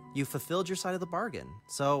that. You fulfilled your side of the bargain.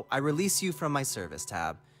 So I release you from my service,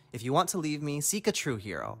 Tab. If you want to leave me, seek a true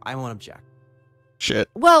hero. I won't object. Shit.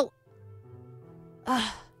 Well,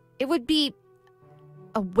 it would be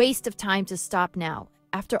a waste of time to stop now,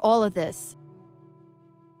 after all of this.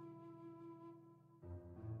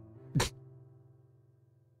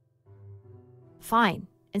 Fine.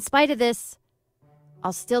 In spite of this,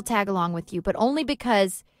 I'll still tag along with you, but only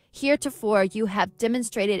because heretofore you have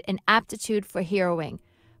demonstrated an aptitude for heroing.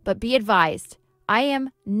 But be advised, I am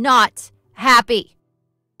not happy.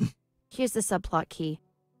 Here's the subplot key.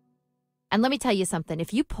 And let me tell you something.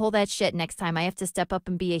 If you pull that shit next time I have to step up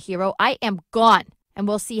and be a hero, I am gone. And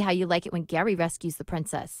we'll see how you like it when Gary rescues the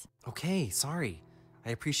princess. Okay, sorry. I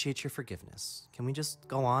appreciate your forgiveness. Can we just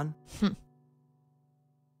go on?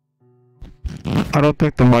 I don't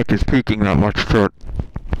think the mic is peaking that much, Kurt.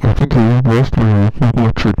 think I lost my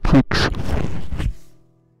electric fix.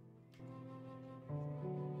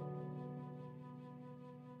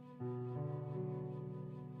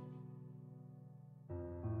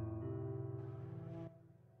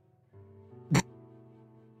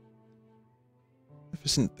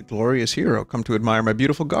 Isn't the glorious hero come to admire my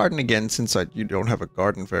beautiful garden again, since you don't have a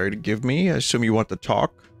garden fairy to give me? I assume you want to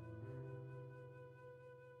talk?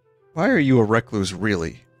 Why are you a recluse,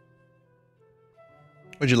 really?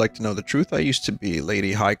 Would you like to know the truth? I used to be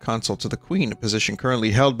Lady High Consul to the Queen, a position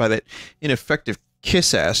currently held by that ineffective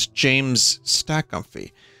kiss-ass James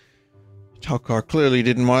Stackumphy. Telkar clearly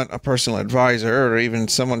didn't want a personal advisor, or even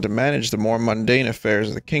someone to manage the more mundane affairs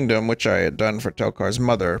of the kingdom, which I had done for Telkar's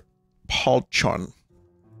mother, Palchon.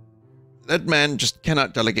 That man just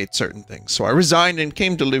cannot delegate certain things, so I resigned and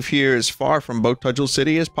came to live here as far from Botudgel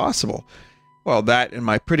City as possible. Well, that and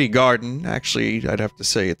my pretty garden. Actually, I'd have to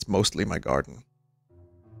say it's mostly my garden.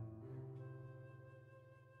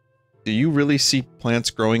 Do you really see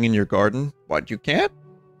plants growing in your garden? What, you can't?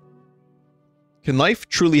 Can life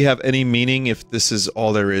truly have any meaning if this is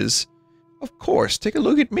all there is? Of course, take a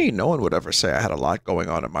look at me. No one would ever say I had a lot going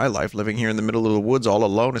on in my life, living here in the middle of the woods all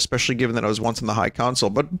alone, especially given that I was once in the High Council,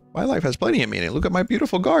 but my life has plenty of meaning. Look at my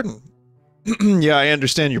beautiful garden. Yeah, I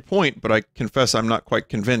understand your point, but I confess I'm not quite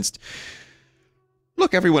convinced.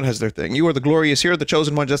 Look, everyone has their thing. You are the glorious hero, the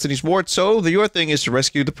chosen one, Destiny's Ward, so your thing is to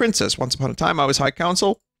rescue the princess. Once upon a time, I was High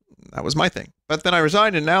Council. That was my thing. But then I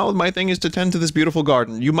resigned, and now my thing is to tend to this beautiful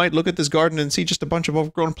garden. You might look at this garden and see just a bunch of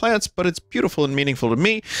overgrown plants, but it's beautiful and meaningful to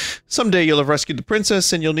me. Someday you'll have rescued the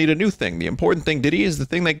princess, and you'll need a new thing. The important thing, Ditty, is the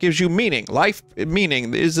thing that gives you meaning. Life,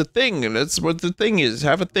 meaning, is a thing, and that's what the thing is.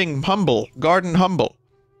 Have a thing. Humble. Garden humble.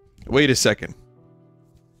 Wait a second.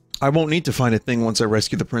 I won't need to find a thing once I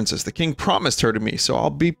rescue the princess. The king promised her to me, so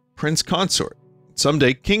I'll be prince consort.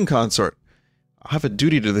 Someday, king consort. I'll have a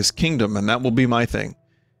duty to this kingdom, and that will be my thing.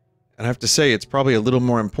 And I have to say, it's probably a little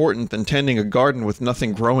more important than tending a garden with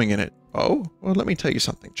nothing growing in it. Oh? Well, let me tell you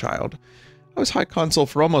something, child. I was High Consul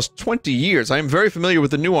for almost 20 years. I am very familiar with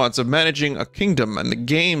the nuance of managing a kingdom and the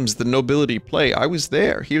games the nobility play. I was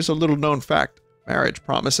there. Here's a little-known fact. Marriage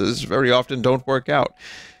promises very often don't work out.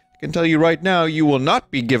 I can tell you right now, you will not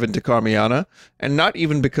be given to Carmeana, and not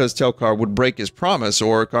even because Telkar would break his promise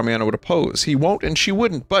or Carmeana would oppose. He won't and she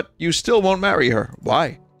wouldn't, but you still won't marry her.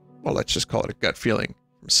 Why? Well, let's just call it a gut feeling.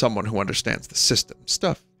 From someone who understands the system.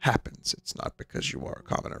 Stuff happens. It's not because you are a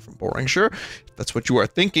commoner from Boringshire. If that's what you are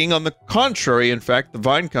thinking. On the contrary, in fact, the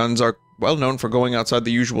Vinecons are well known for going outside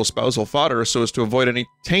the usual spousal fodder so as to avoid any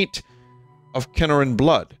taint of Kennoran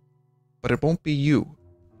blood. But it won't be you.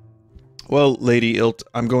 Well, Lady Ilt,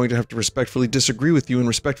 I'm going to have to respectfully disagree with you and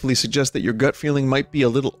respectfully suggest that your gut feeling might be a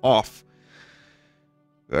little off.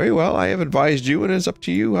 Very well, I have advised you, and it is up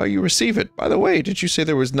to you how you receive it. By the way, did you say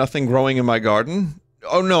there was nothing growing in my garden?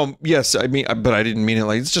 Oh, no, yes, I mean, but I didn't mean it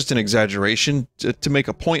like, it's just an exaggeration to make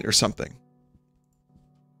a point or something.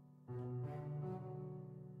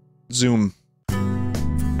 Zoom.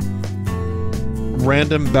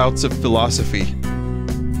 Random bouts of philosophy.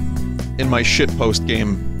 In my shitpost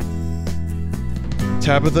game.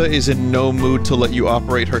 Tabitha is in no mood to let you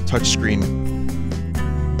operate her touchscreen.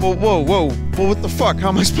 Whoa, whoa, whoa, well, what the fuck? How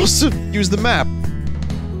am I supposed to use the map?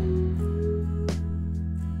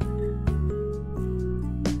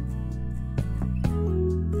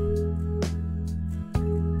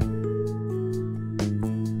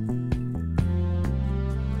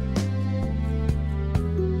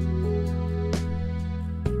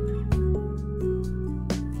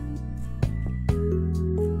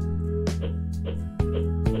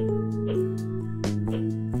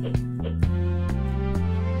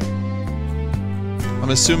 I'm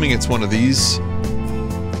assuming it's one of these.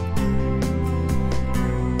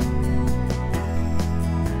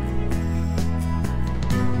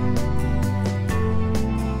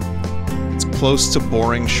 It's close to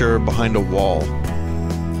Boringshire behind a wall.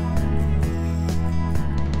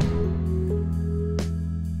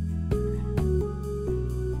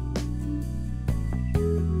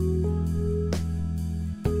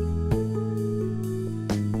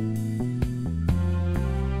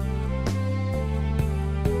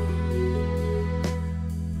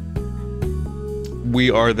 We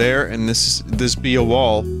are there, and this be a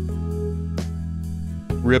wall.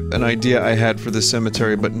 Rip, an idea I had for the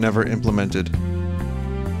cemetery, but never implemented.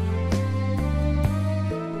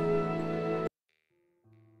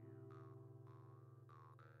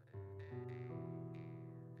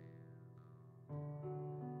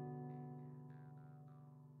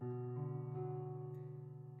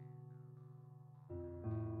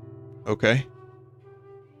 Okay.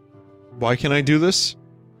 Why can I do this?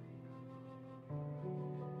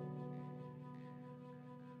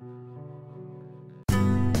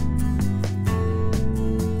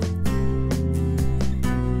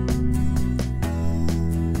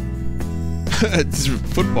 It's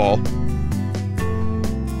football.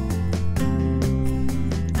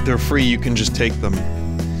 They're free, you can just take them.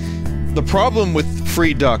 The problem with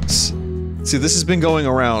free ducks... See, this has been going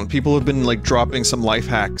around. People have been, like, dropping some life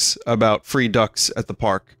hacks about free ducks at the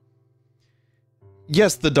park.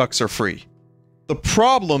 Yes, the ducks are free. The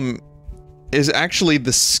problem is actually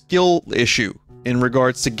the skill issue in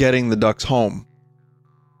regards to getting the ducks home.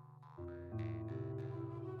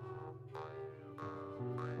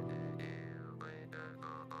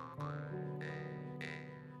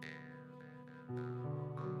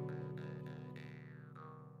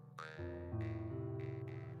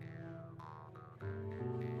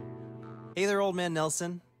 Hey there, Old Man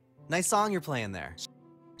Nelson. Nice song you're playing there.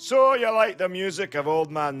 So you like the music of Old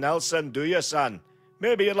Man Nelson, do you, son?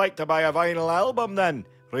 Maybe you'd like to buy a vinyl album then?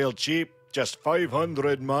 Real cheap, just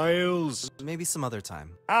 500 miles. Maybe some other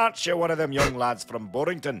time. Aren't you one of them young lads from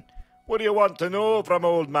Borington? What do you want to know from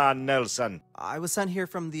Old Man Nelson? I was sent here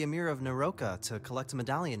from the Emir of Naroka to collect a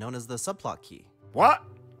medallion known as the subplot key. What?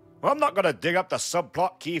 Well, I'm not going to dig up the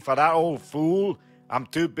subplot key for that old fool. I'm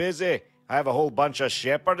too busy. I have a whole bunch of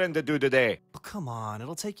shepherding to do today. Oh, come on,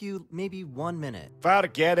 it'll take you maybe 1 minute.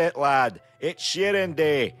 Forget it, lad. It's shearing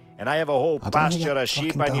day, and I have a whole pasture of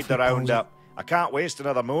sheep I need to round up. I can't waste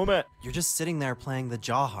another moment. You're just sitting there playing the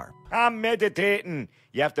jaw harp. I'm meditating.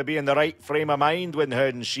 You have to be in the right frame of mind when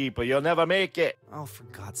herding sheep, or you'll never make it. Oh, for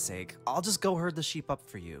God's sake. I'll just go herd the sheep up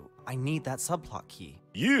for you. I need that subplot key.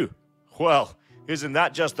 You? Well, isn't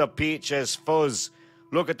that just a peach's fuzz?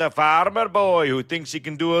 Look at the farmer boy who thinks he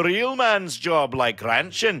can do a real man's job like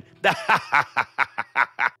ranching.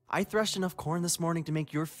 I threshed enough corn this morning to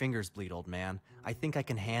make your fingers bleed, old man. I think I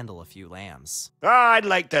can handle a few lambs. I'd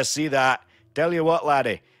like to see that. Tell you what,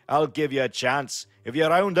 laddie, I'll give you a chance. If you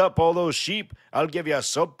round up all those sheep, I'll give you a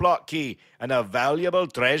subplot key and a valuable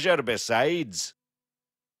treasure besides.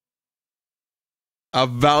 A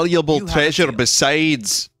valuable treasure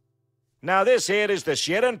besides. Now this here is the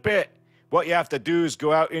shearing pit. What you have to do is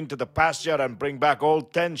go out into the pasture and bring back all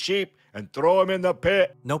 10 sheep and throw them in the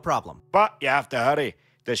pit. No problem. But you have to hurry.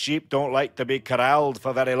 The sheep don't like to be corralled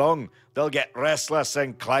for very long. They'll get restless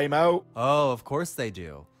and climb out. Oh, of course they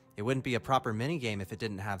do. It wouldn't be a proper minigame if it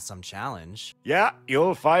didn't have some challenge. Yeah,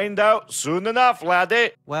 you'll find out soon enough,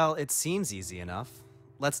 laddie. Well, it seems easy enough.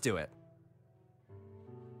 Let's do it.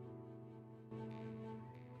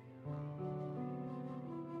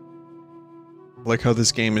 I like how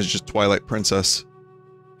this game is just Twilight Princess.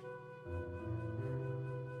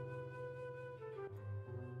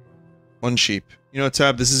 One sheep. You know,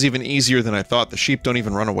 Tab, this is even easier than I thought. The sheep don't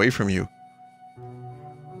even run away from you.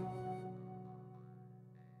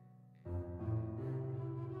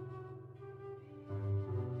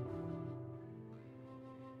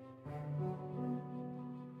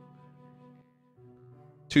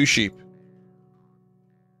 Two sheep.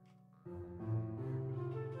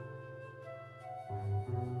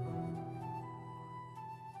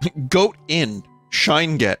 Goat in.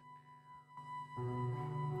 Shine get.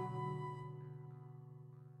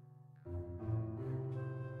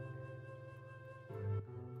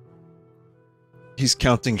 He's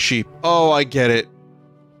counting sheep. Oh, I get it.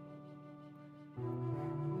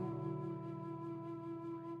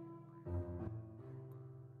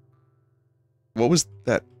 What was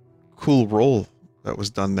that cool roll that was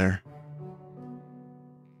done there?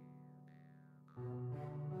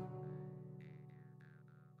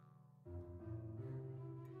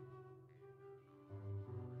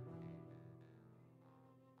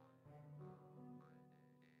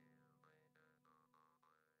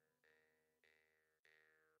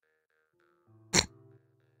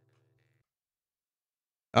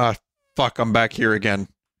 Ah, fuck, I'm back here again.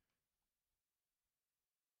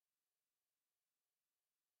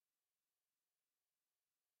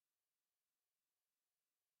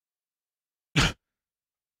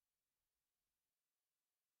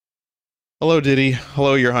 Hello, Ditty.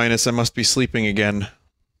 Hello, Your Highness. I must be sleeping again.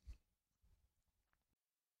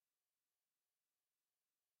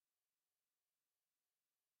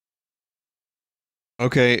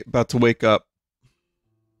 Okay, about to wake up.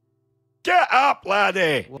 Get up,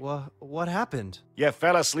 laddie! What happened? You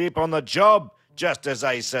fell asleep on the job, just as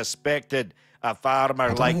I suspected. A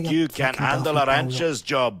farmer like you can't handle a rancher's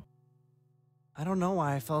job. I don't know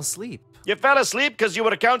why I fell asleep. You fell asleep because you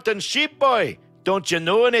were counting sheep, boy. Don't you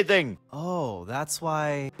know anything? Oh, that's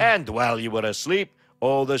why... And while you were asleep,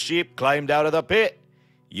 all the sheep climbed out of the pit.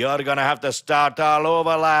 You're gonna have to start all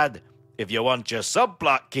over, lad, if you want your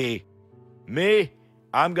subplot key. Me?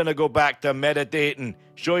 I'm gonna go back to meditating.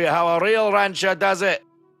 Show you how a real rancher does it.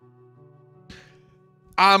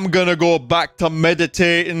 I'm gonna go back to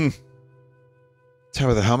meditating.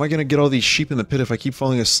 Tabitha, how am I going to get all these sheep in the pit if I keep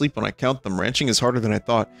falling asleep when I count them? Ranching is harder than I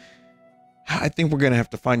thought. I think we're going to have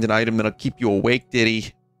to find an item that'll keep you awake,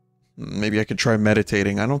 Ditty. Maybe I could try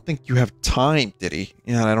meditating. I don't think you have time, Ditty.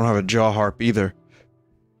 Yeah, and I don't have a jaw harp either.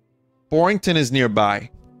 Borington is nearby.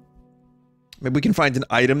 Maybe we can find an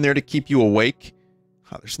item there to keep you awake.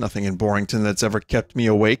 Oh, there's nothing in Borington that's ever kept me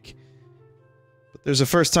awake. But there's a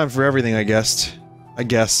first time for everything, I guess.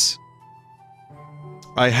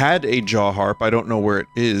 I had a jaw harp. I don't know where it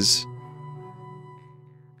is.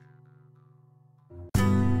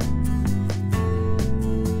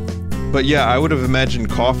 But yeah, I would have imagined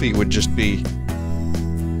coffee would just be...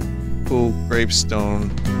 Cool, gravestone.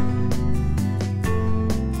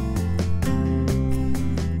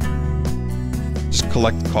 Just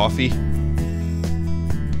collect coffee.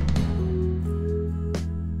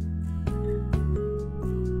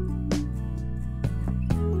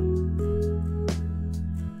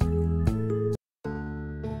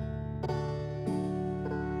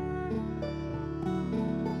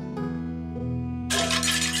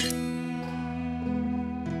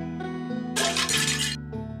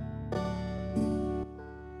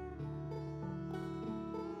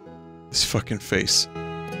 This fucking face.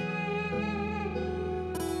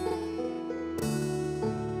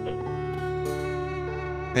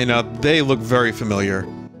 Hey, now, they look very familiar.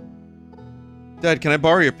 Dad, can I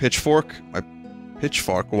borrow your pitchfork? My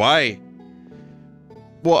pitchfork? Why?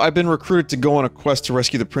 Well, I've been recruited to go on a quest to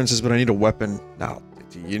rescue the princess, but I need a weapon. Now,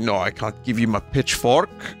 you know I can't give you my pitchfork.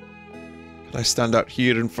 Can I stand out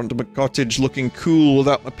here in front of my cottage looking cool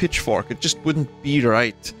without my pitchfork? It just wouldn't be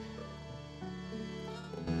right.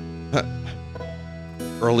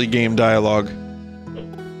 Early game dialogue.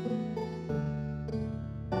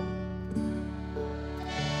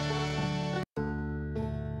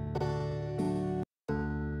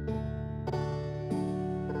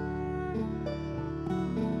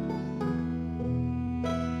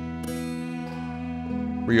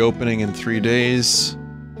 Reopening in 3 days.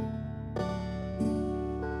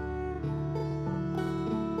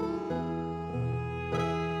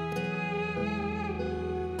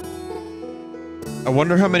 I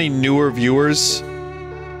wonder how many newer viewers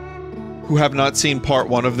who have not seen part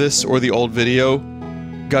 1 of this or the old video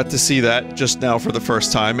got to see that just now for the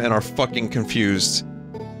first time and are fucking confused.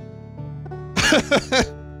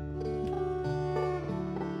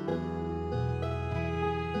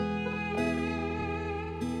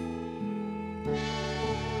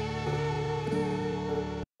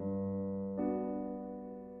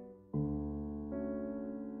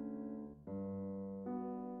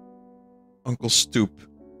 Uncle Stoop.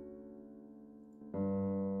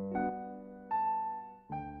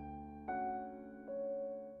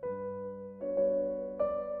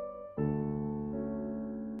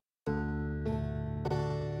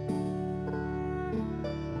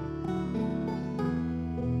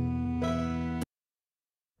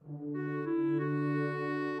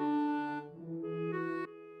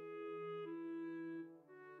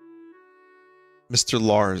 Mr.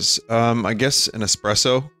 Lars. I guess an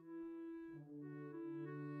espresso?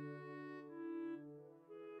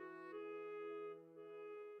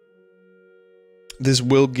 This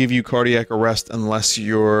will give you cardiac arrest unless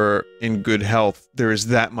you're in good health. There is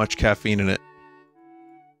that much caffeine in it.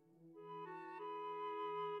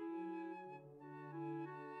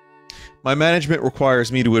 My management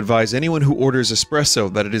requires me to advise anyone who orders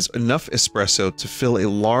espresso that it is enough espresso to fill a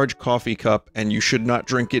large coffee cup, and you should not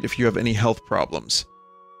drink it if you have any health problems.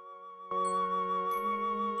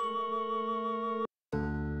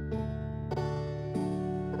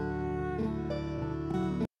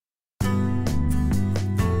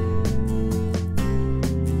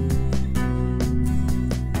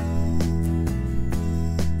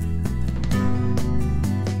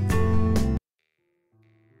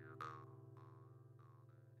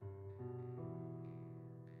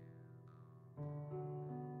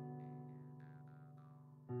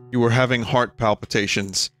 You were having heart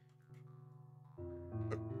palpitations.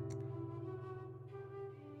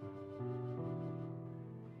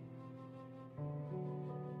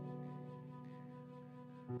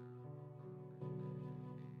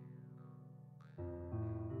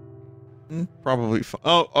 Probably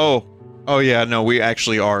Oh yeah, no, we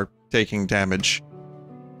actually are taking damage.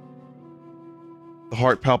 The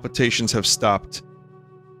heart palpitations have stopped.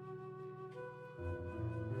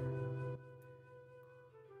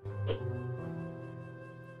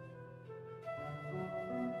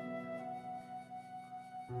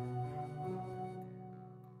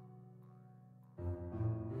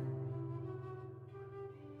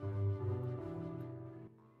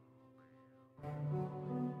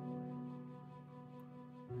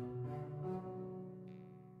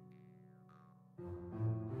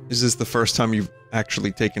 Is this the first time you've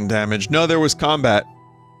actually taken damage? No, there was combat.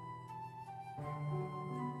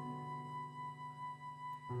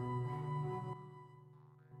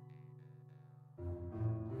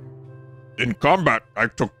 In combat, I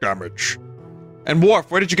took damage. And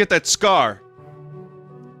Worf, where did you get that scar?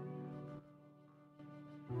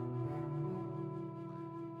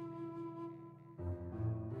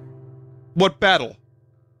 What battle?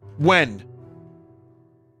 When?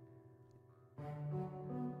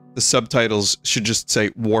 The subtitles should just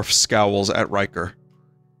say Worf scowls at Riker.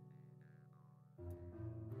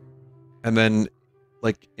 And then,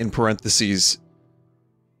 like, in parentheses...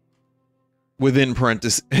 within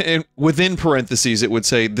parentheses, it would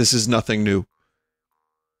say, this is nothing new.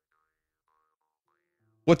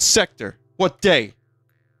 What sector? What day?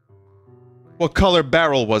 What color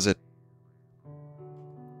barrel was it?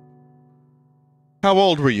 How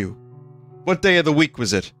old were you? What day of the week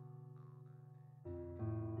was it?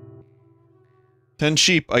 10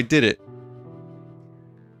 sheep, I did it.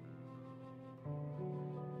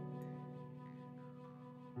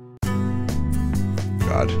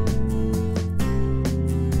 God.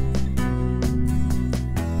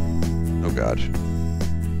 Oh God.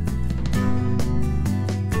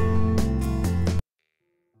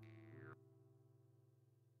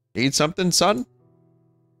 Need something, son?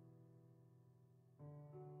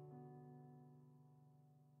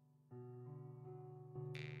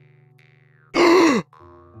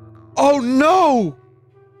 Oh no!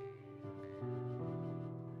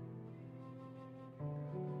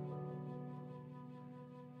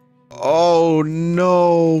 Oh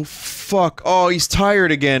no! Fuck. Oh, he's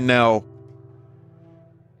tired again now.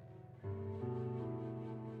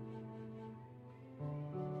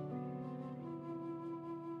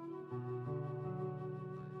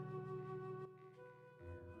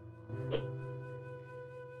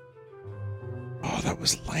 Oh, that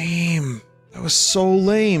was lame. That was so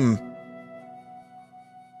lame.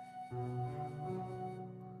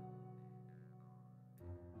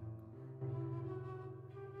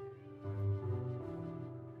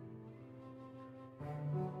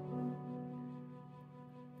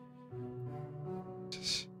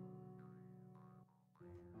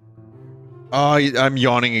 Oh, I'm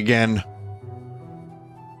yawning again.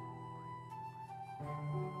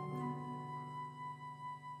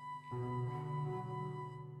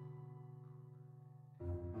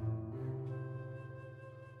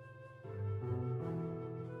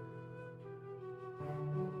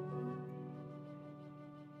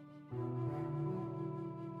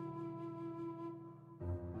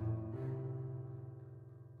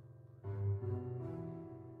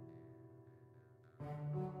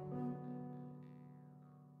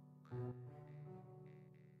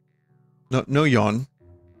 No, no yawn.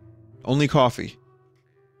 Only coffee.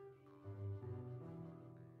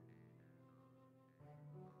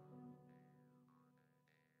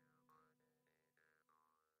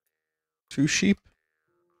 Two sheep?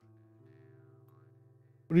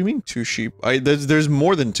 What do you mean, two sheep? There's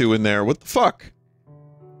more than two in there. What the fuck?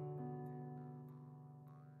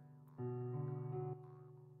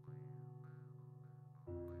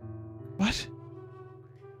 What?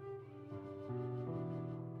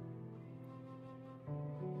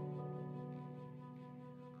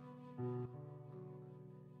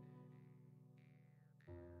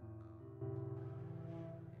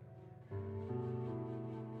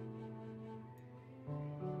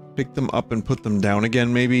 Pick them up and put them down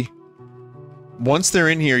again, maybe? Once they're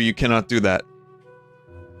in here, you cannot do that.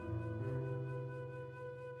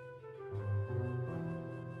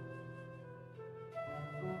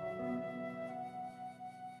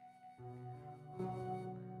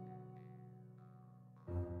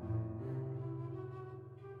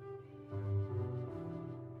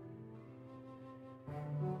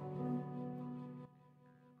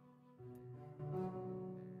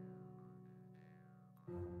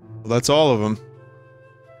 Well, that's all of them.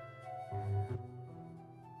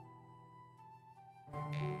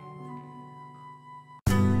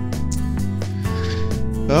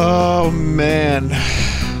 Oh, man.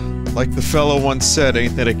 Like the fellow once said,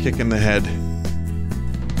 ain't that a kick in the head?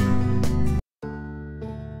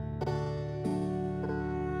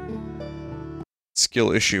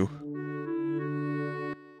 Skill issue.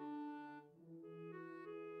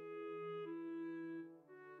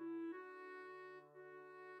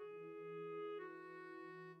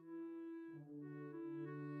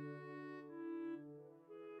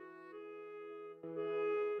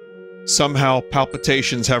 Somehow,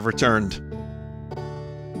 palpitations have returned.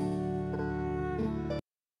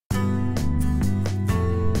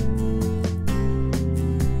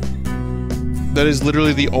 That is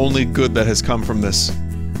literally the only good that has come from this.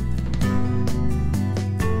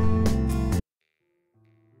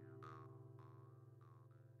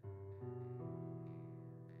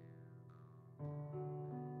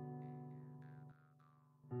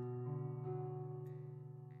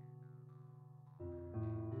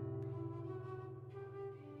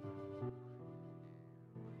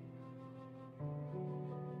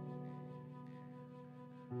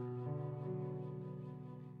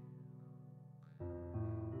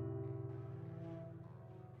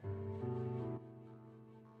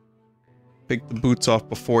 Take the boots off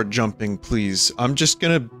before jumping, please. I'm just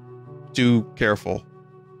gonna do careful.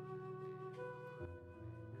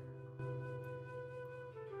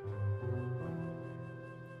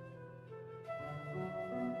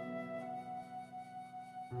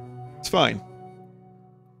 It's fine.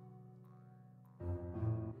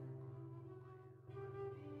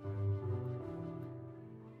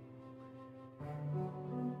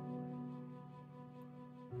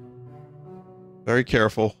 Very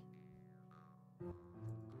careful.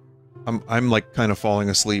 I'm like kind of falling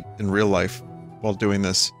asleep in real life while doing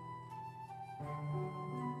this.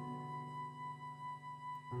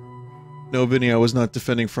 No, Vinny, I was not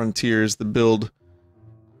defending Frontiers. The build...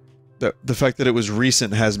 The fact that it was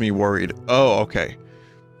recent has me worried. Oh, okay.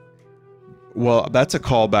 Well, that's a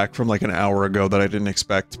callback from like an hour ago that I didn't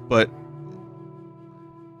expect, but...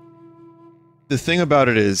 The thing about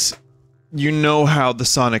it is, you know how the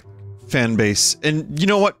Sonic fan base, and you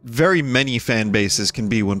know what very many fan bases can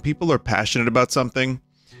be when people are passionate about something.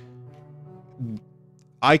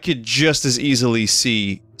 I could just as easily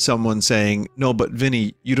see someone saying, no, but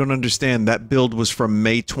Vinny, you don't understand, that build was from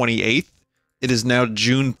May 28th. It is now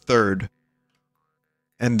June 3rd.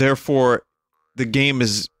 And therefore, the game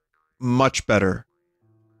is much better.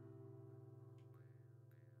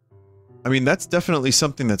 I mean, that's definitely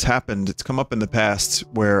something that's happened. It's come up in the past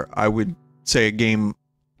where I would say a game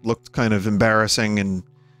looked kind of embarrassing and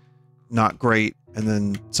not great, and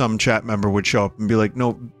then some chat member would show up and be like,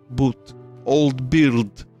 no, boot, old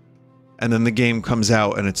build, and then the game comes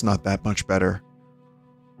out and it's not that much better.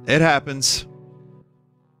 It happens.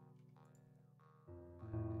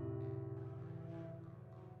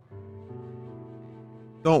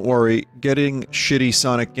 Don't worry, getting shitty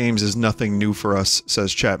Sonic games is nothing new for us,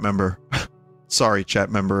 says chat member. Sorry, chat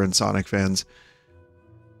member and Sonic fans.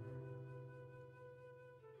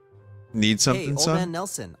 Need something, hey, old son? man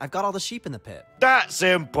Nelson, I've got all the sheep in the pit. That's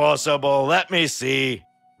impossible. Let me see.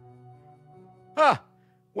 Huh.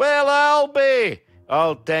 Well, I'll be.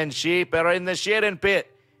 All 10 sheep are in the sharing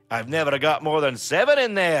pit. I've never got more than 7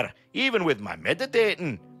 in there, even with my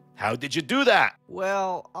meditating. How did you do that?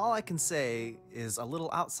 Well, all I can say is a little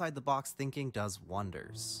outside-the-box thinking does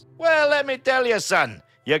wonders. Well, let me tell you, son.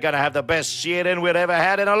 You're gonna have the best sharing we've ever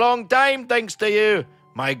had in a long time, thanks to you.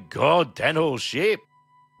 My God, 10 whole sheep.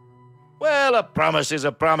 Well, a promise is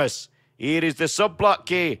a promise. Here is the subplot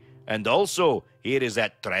key, and also, here is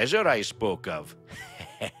that treasure I spoke of.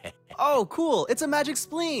 Oh, cool! It's a magic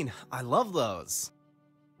spleen! I love those.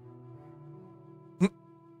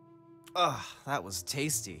 Ugh, that was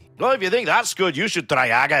tasty. Well, if you think that's good, you should try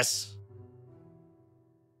Agus.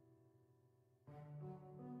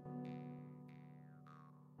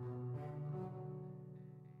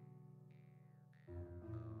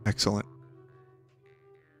 Excellent.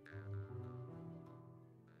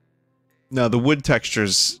 No, the wood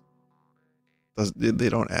textures, they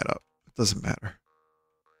don't add up. It doesn't matter.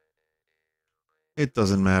 It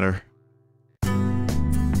doesn't matter.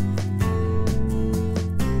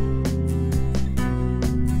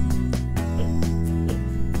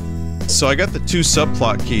 So I got the 2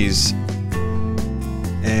 subplot keys,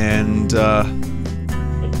 and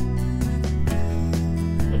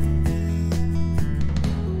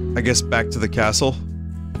I guess back to the castle.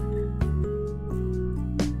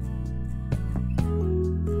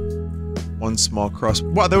 One small crossbow.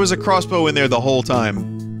 Wow, there was a crossbow in there the whole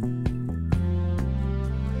time.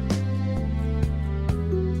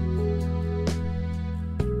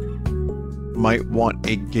 Might want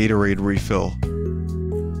a Gatorade refill.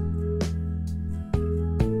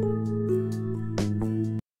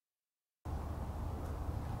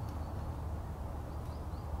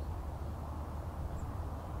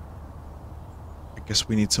 I guess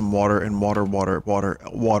we need some water and water and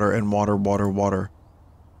water.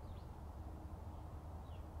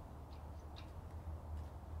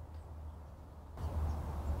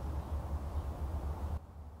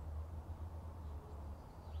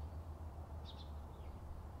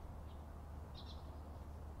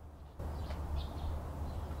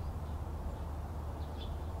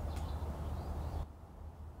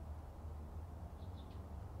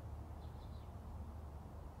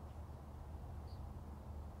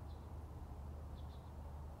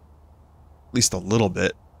 At least a little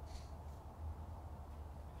bit.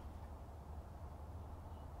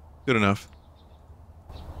 Good enough.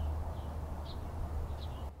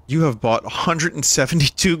 You have bought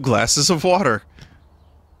 172 glasses of water.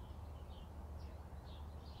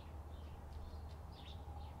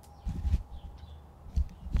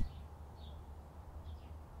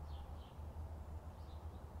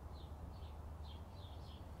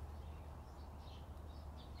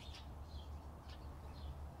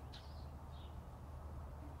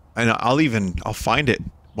 And I'll find it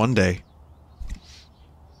one day.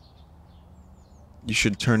 You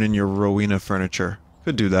should turn in your Rowena furniture.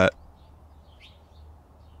 Could do that.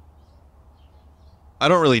 I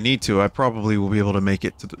don't really need to. I probably will be able to make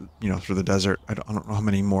it to the, through the desert. I don't know how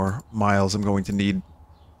many more miles I'm going to need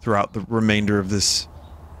throughout the remainder of this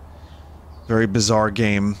very bizarre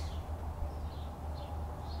game.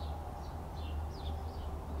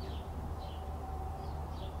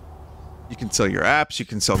 You can sell your apps, you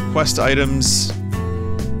can sell quest items.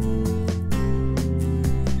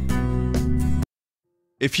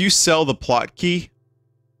 If you sell the plot key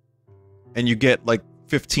and you get like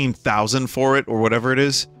 15,000 for it or whatever it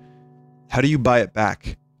is, how do you buy it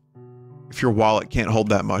back if your wallet can't hold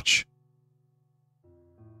that much?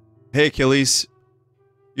 Hey Achilles.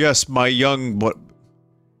 Yes, my young what?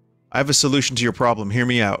 I have a solution to your problem. Hear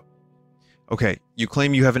me out. Okay, you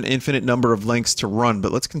claim you have an infinite number of lengths to run,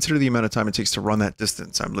 but let's consider the amount of time it takes to run that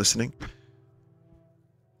distance. I'm listening.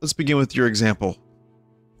 Let's begin with your example,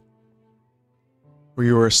 where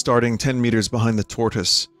you are starting 10 meters behind the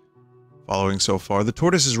tortoise. Following so far, the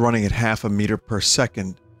tortoise is running at half a meter per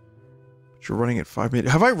second, but you're running at 5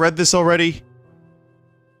 meters. Have I read this already?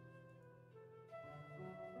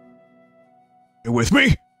 You with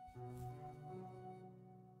me?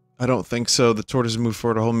 I don't think so. The tortoise moved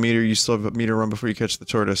forward a whole meter. You still have a meter run before you catch the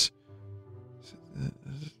tortoise.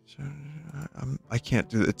 I can't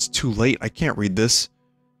do it. It's too late. I can't read this.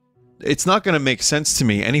 It's not going to make sense to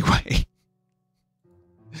me anyway.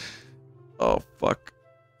 Oh, fuck.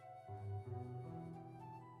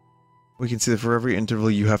 We can see that for every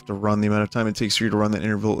interval you have to run, the amount of time it takes for you to run that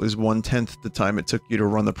interval is 1/10 the time it took you to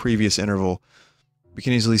run the previous interval. We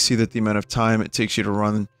can easily see that the amount of time it takes you to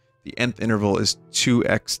run the nth interval is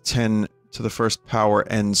 2x 10 to the first power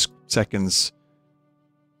n seconds.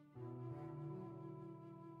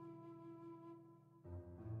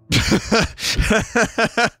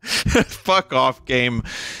 Fuck off, game.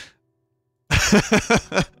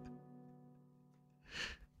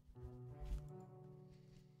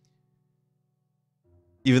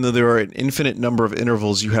 Even though there are an infinite number of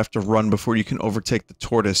intervals you have to run before you can overtake the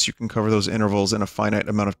tortoise, you can cover those intervals in a finite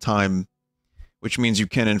amount of time, which means you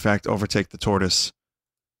can in fact overtake the tortoise.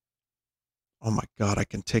 Oh my god, I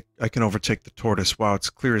can overtake the tortoise. Wow,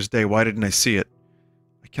 it's clear as day. Why didn't I see it?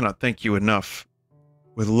 I cannot thank you enough.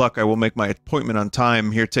 With luck, I will make my appointment on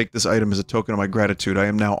time. Here, take this item as a token of my gratitude. I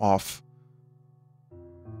am now off.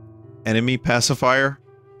 Enemy pacifier?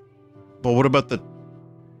 Well, what about the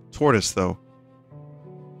tortoise, though?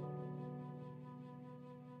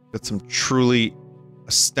 Got some truly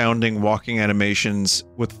astounding walking animations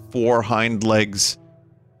with 4 hind legs.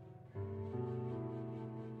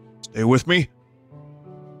 Stay with me.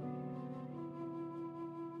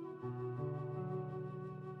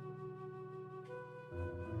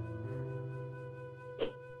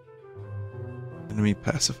 Enemy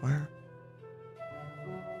pacifier.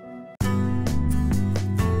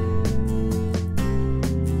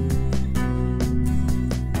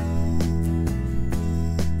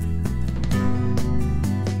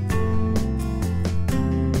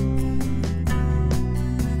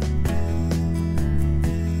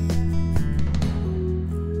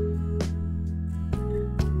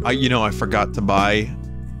 I forgot to buy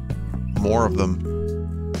more of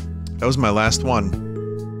them. That was my last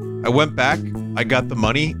one. I went back, I got the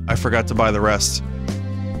money, I forgot to buy the rest.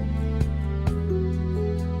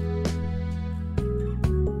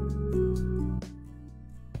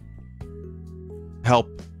 Help.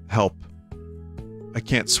 Help. I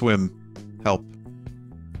can't swim. Help.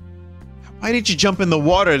 Why did you jump in the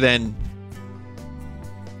water then?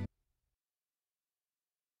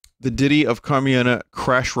 The Ditty of Carmeana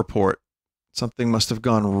crash report. Something must have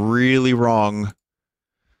gone really wrong.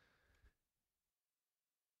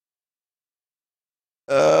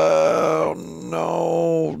 Oh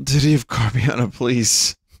no. Ditty of Carmeana,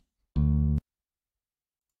 please.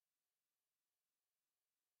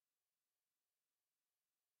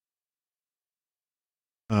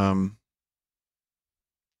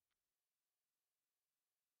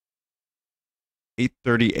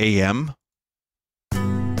 8:30 a.m.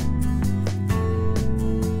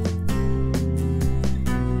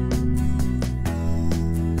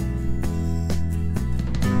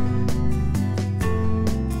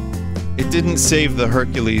 It didn't save the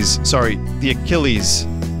the Achilles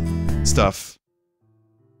stuff.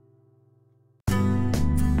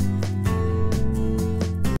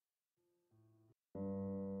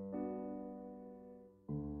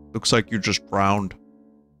 Looks like you just drowned.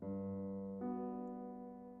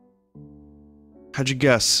 How'd you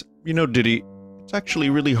guess? You know, Ditty, it's actually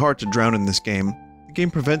really hard to drown in this game. The game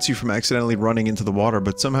prevents you from accidentally running into the water,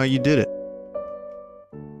 but somehow you did it.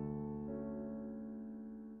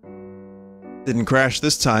 Didn't crash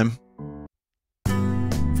this time.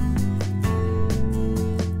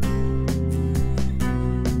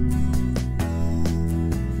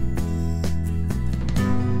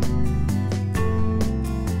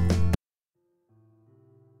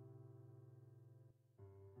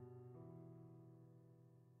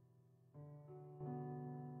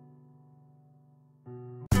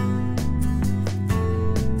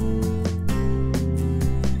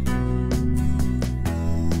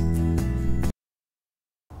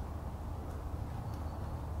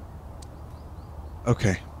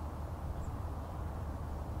 Okay.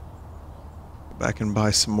 Go back and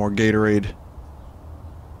buy some more Gatorade.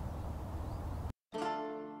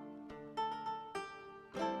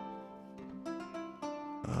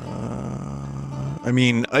 I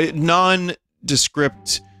mean,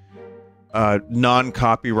 nondescript,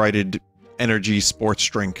 non-copyrighted energy sports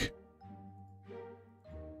drink.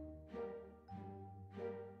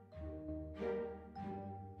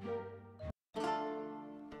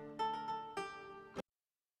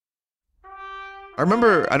 I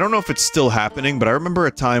remember, I don't know if it's still happening, but I remember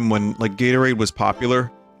a time when, like, Gatorade was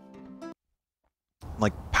popular.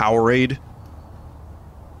 Like, Powerade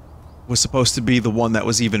was supposed to be the one that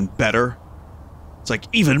was even better. It's like,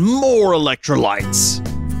 even more electrolytes!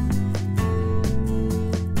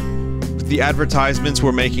 The advertisements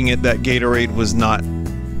were making it that Gatorade was not,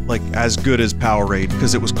 like, as good as Powerade,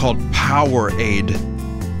 because it was called Powerade.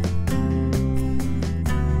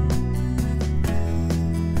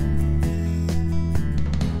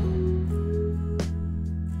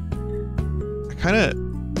 Kind of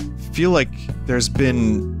feel like there's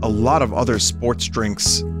been a lot of other sports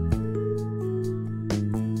drinks. I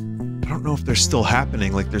don't know if they're still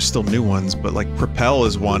happening, like there's still new ones, but like Propel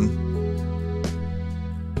is one.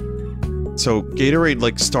 So Gatorade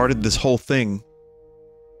like started this whole thing.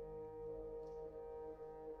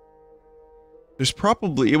 There's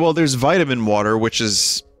probably, well, there's vitamin water, which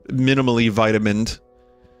is minimally vitamined,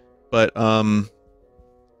 but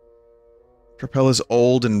Propel is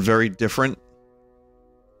old and very different.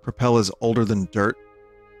 Propel is older than dirt.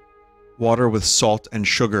 Water with salt and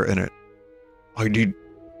sugar in it. I need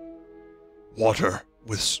water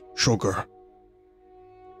with sugar.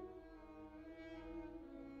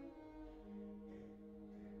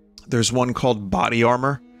 There's one called Body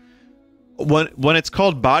Armor. When it's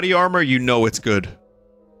called Body Armor, you know it's good.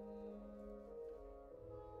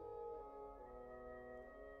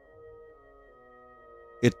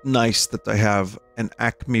 It's nice that I have an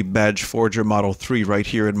Acme Badge Forger Model 3 right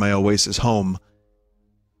here in my Oasis home.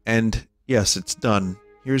 And yes, it's done.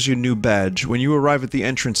 Here's your new badge. When you arrive at the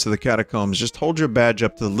entrance to the catacombs, just hold your badge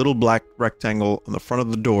up to the little black rectangle on the front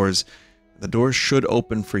of the doors. The doors should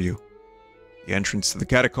open for you. The entrance to the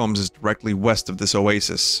catacombs is directly west of this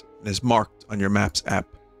oasis and is marked on your Maps app.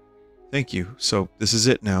 Thank you. So this is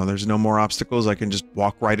it now. There's no more obstacles. I can just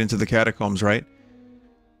walk right into the catacombs, right?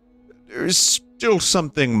 There's still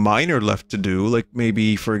something minor left to do, like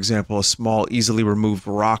maybe, for example, a small, easily removed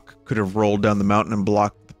rock could have rolled down the mountain and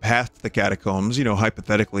blocked the path to the catacombs, you know,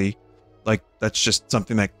 hypothetically. Like, that's just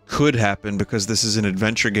something that could happen because this is an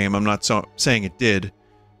adventure game. I'm not saying it did.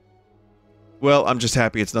 Well, I'm just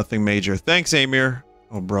happy it's nothing major. Thanks, Amir.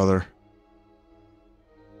 Oh, brother.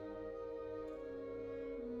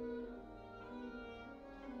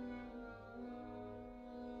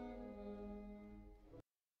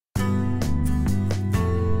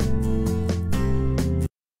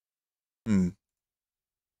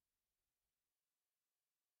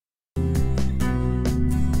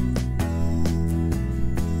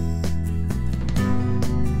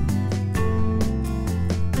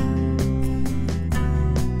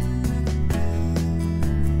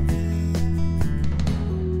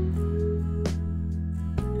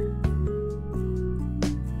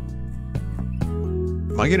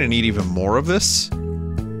 Am I gonna need even more of this?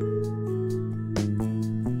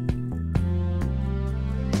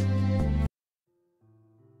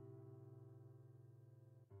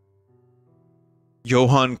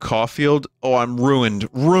 Johann Caulfield? Oh, I'm ruined.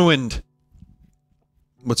 Ruined!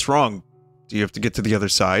 What's wrong? Do you have to get to the other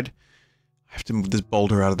side? I have to move this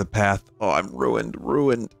boulder out of the path. Oh, I'm ruined.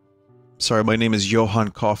 Ruined. Sorry, my name is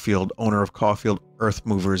Johann Caulfield, owner of Caulfield Earth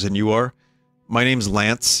Movers, and you are? My name's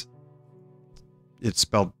Lance. It's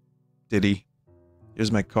spelled Ditty.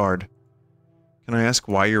 Here's my card. Can I ask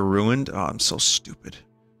why you're ruined? Oh, I'm so stupid.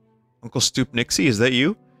 Uncle Stoop Nixie, is that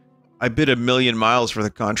you? I bid 1,000,000 miles for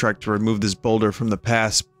the contract to remove this boulder from the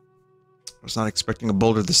pass. I was not expecting a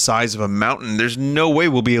boulder the size of a mountain. There's no way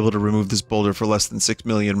we'll be able to remove this boulder for less than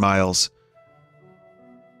 6,000,000 miles.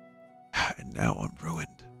 And now I'm ruined.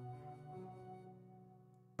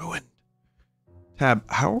 Ruined. Tab,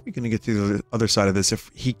 how are we going to get to the other side of this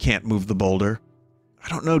if he can't move the boulder? I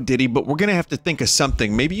don't know, Ditty, but we're going to have to think of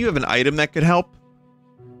something. Maybe you have an item that could help?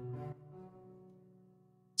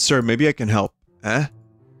 Sir, maybe I can help. Eh?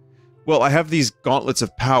 Well, I have these gauntlets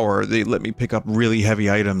of power. They let me pick up really heavy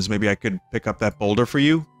items. Maybe I could pick up that boulder for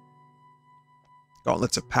you?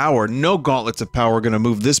 Gauntlets of power? No gauntlets of power are going to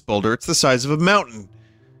move this boulder. It's the size of a mountain.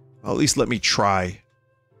 Well, at least let me try.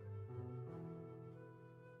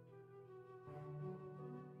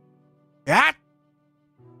 Ah!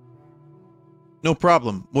 No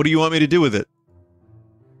problem. What do you want me to do with it?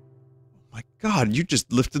 Oh my god, you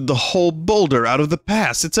just lifted the whole boulder out of the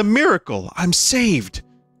pass. It's a miracle. I'm saved.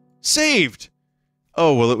 Saved!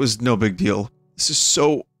 Oh, well, it was no big deal. This is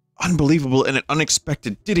so unbelievable and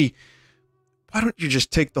unexpected. Ditty, why don't you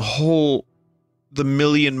just take the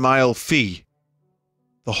million-mile fee?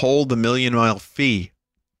 The million-mile fee.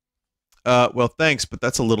 Well, thanks, but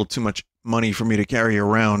that's a little too much money for me to carry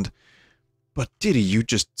around. But Ditty, you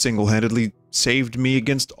just single-handedly saved me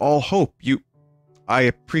against all hope. I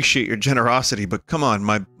appreciate your generosity, but come on,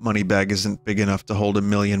 my money bag isn't big enough to hold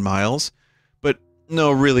 1,000,000 miles. But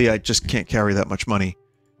no, really, I just can't carry that much money.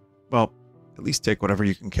 Well, at least take whatever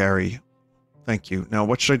you can carry. Thank you. Now,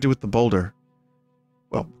 what should I do with the boulder?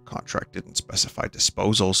 Well, the contract didn't specify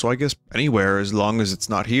disposal, so I guess anywhere as long as it's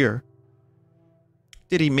not here.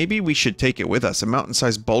 Ditty, maybe we should take it with us. A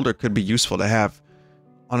mountain-sized boulder could be useful to have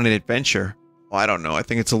on an adventure. Well, I don't know. I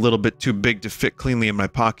think it's a little bit too big to fit cleanly in my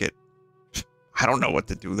pocket. I don't know what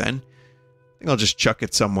to do then. I think I'll just chuck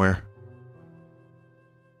it somewhere.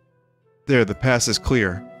 There, the pass is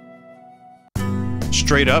clear.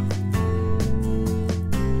 Straight up.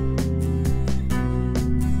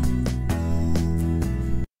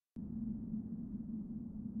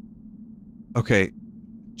 Okay,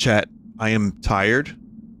 chat, I am tired.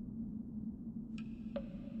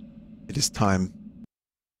 It is time.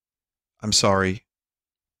 I'm sorry.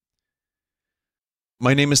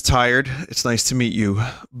 My name is Tired. It's nice to meet you,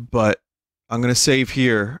 but I'm gonna save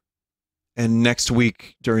here, and next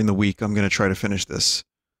week, during the week, I'm gonna try to finish this.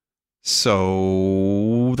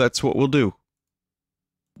 So that's what we'll do.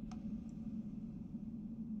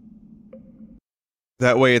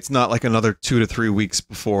 That way it's not like another 2 to 3 weeks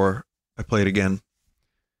before I play it again.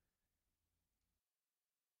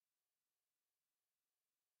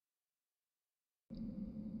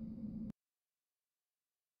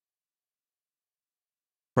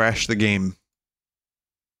 Crash the game.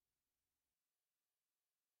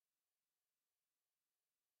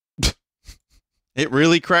 It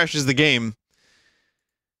really crashes the game.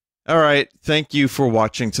 Alright, thank you for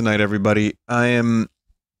watching tonight, everybody. I am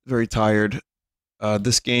very tired.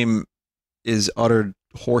 This game is utter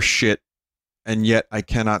horse shit, and yet I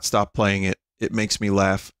cannot stop playing it. It makes me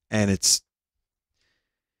laugh, and it's...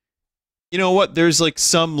 You know what? There's like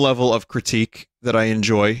some level of critique that I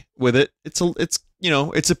enjoy with it. It's you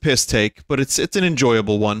know, it's a piss take, but it's an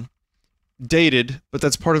enjoyable one. Dated, but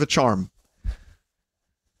that's part of the charm.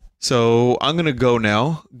 So, I'm gonna go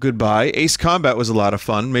now. Goodbye. Ace Combat was a lot of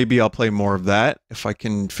fun. Maybe I'll play more of that. If I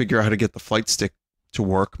can figure out how to get the flight stick to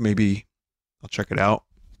work, maybe I'll check it out.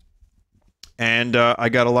 And I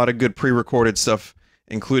got a lot of good pre-recorded stuff,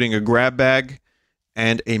 including a grab bag,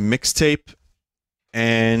 and a mixtape,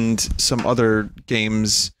 and some other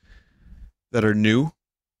games that are new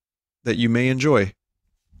that you may enjoy.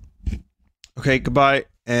 Okay, goodbye,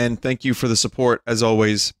 and thank you for the support, as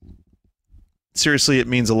always. Seriously, it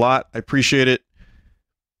means a lot. I appreciate it.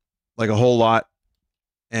 Like a whole lot.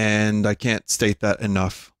 And I can't state that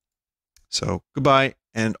enough. So, goodbye,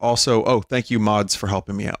 and also, oh, thank you, mods, for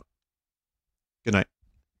helping me out. Good night.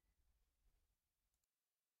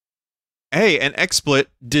 Hey, an XSplit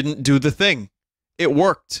didn't do the thing. It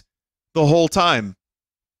worked the whole time.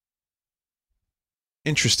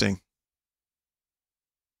 Interesting.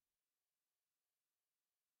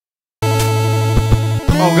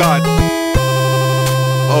 Oh god.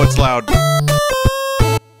 Oh, it's loud.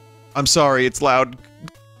 I'm sorry, it's loud.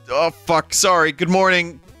 Oh fuck, sorry. Good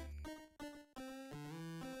morning.